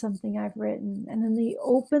read something I've written, and then they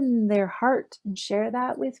open their heart and share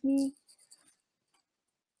that with me.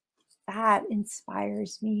 That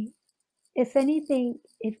inspires me. If anything,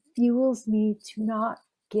 it fuels me to not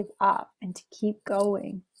give up and to keep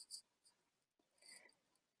going.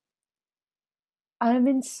 I'm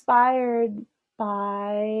inspired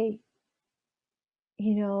by,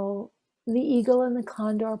 the eagle and the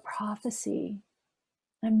condor prophecy.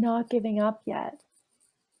 I'm not giving up yet.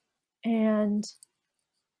 And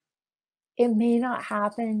it may not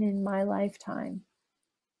happen in my lifetime,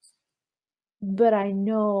 but I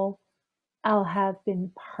know I'll have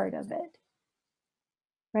been part of it.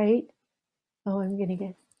 Right?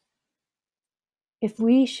 If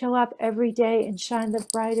we show up every day and shine the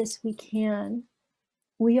brightest we can,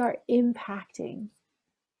 we are impacting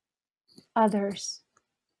others.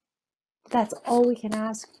 That's all we can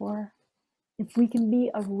ask for. If we can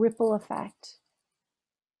be a ripple effect.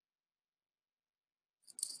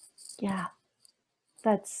 Yeah,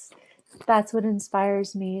 that's what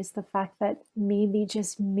inspires me, is the fact that maybe,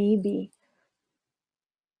 just maybe,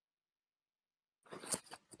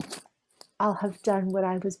 I'll have done what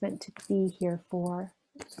I was meant to be here for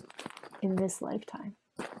in this lifetime.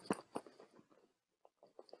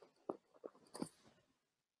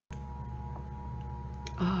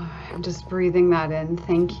 Oh, I'm just breathing that in.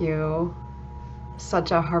 Thank you. Such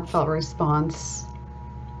a heartfelt response.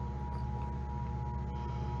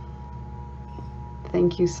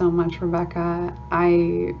 Thank you so much, Rebecca.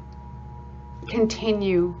 I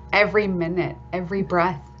continue every minute, every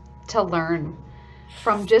breath to learn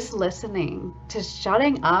from just listening, to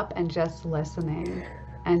shutting up and just listening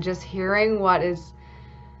and just hearing what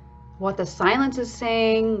the silence is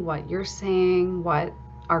saying, what you're saying, what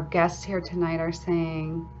our guests here tonight are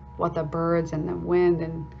saying, what the birds and the wind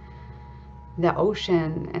and the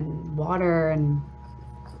ocean and water and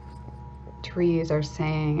trees are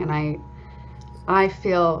saying. And I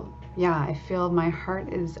feel my heart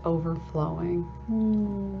is overflowing.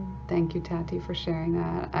 Thank you, Tati, for sharing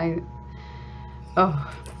that.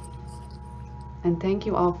 And thank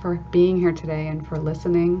you all for being here today and for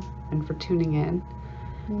listening and for tuning in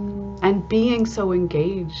and being so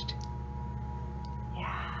engaged.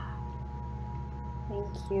 Yeah. Thank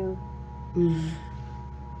you.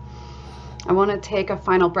 I want to take a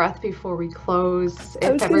final breath before we close, if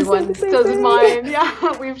I was gonna say everyone the same doesn't thing. mind.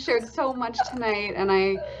 Yeah, we've shared so much tonight, and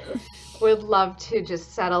I would love to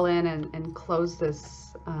just settle in and close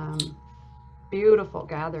this beautiful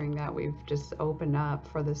gathering that we've just opened up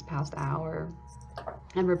for this past hour.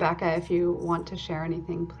 And Rebecca, if you want to share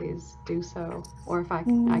anything, please do so. Or if I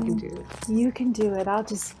can do it. You can do it. I'll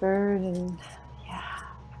just burn and yeah.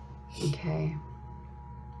 Okay.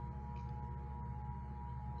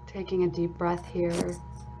 Taking a deep breath here.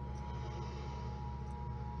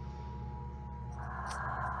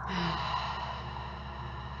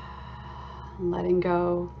 Letting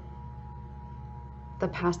go the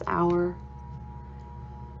past hour.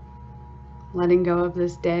 Letting go of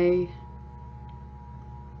this day.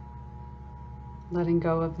 Letting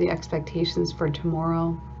go of the expectations for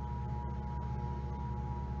tomorrow.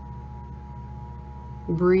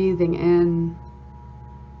 Breathing in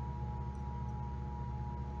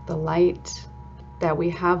the light that we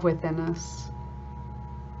have within us.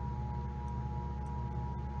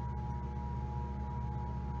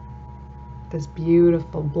 This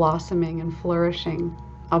beautiful blossoming and flourishing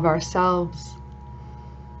of ourselves,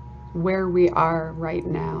 where we are right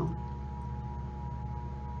now.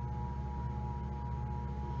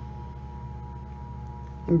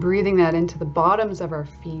 And breathing that into the bottoms of our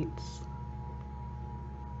feet.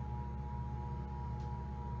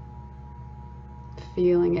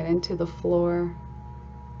 Feeling it into the floor.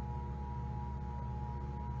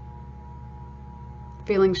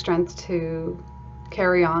 Feeling strength to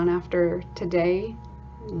carry on after today,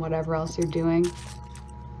 whatever else you're doing.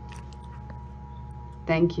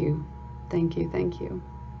 Thank you. Thank you. Thank you.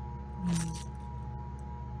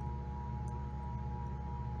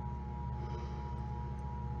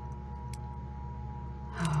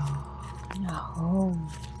 No.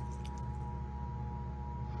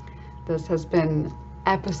 This has been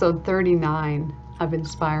episode 39 of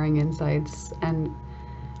Inspiring Insights, and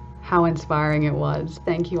how inspiring it was.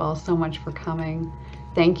 Thank you all so much for coming.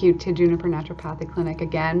 Thank you to Juniper Naturopathic Clinic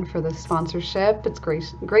again for the sponsorship. It's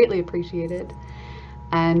greatly appreciated.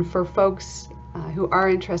 And for folks who are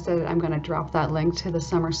interested, I'm going to drop that link to the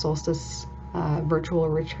Summer Solstice virtual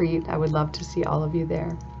retreat. I would love to see all of you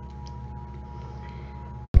there.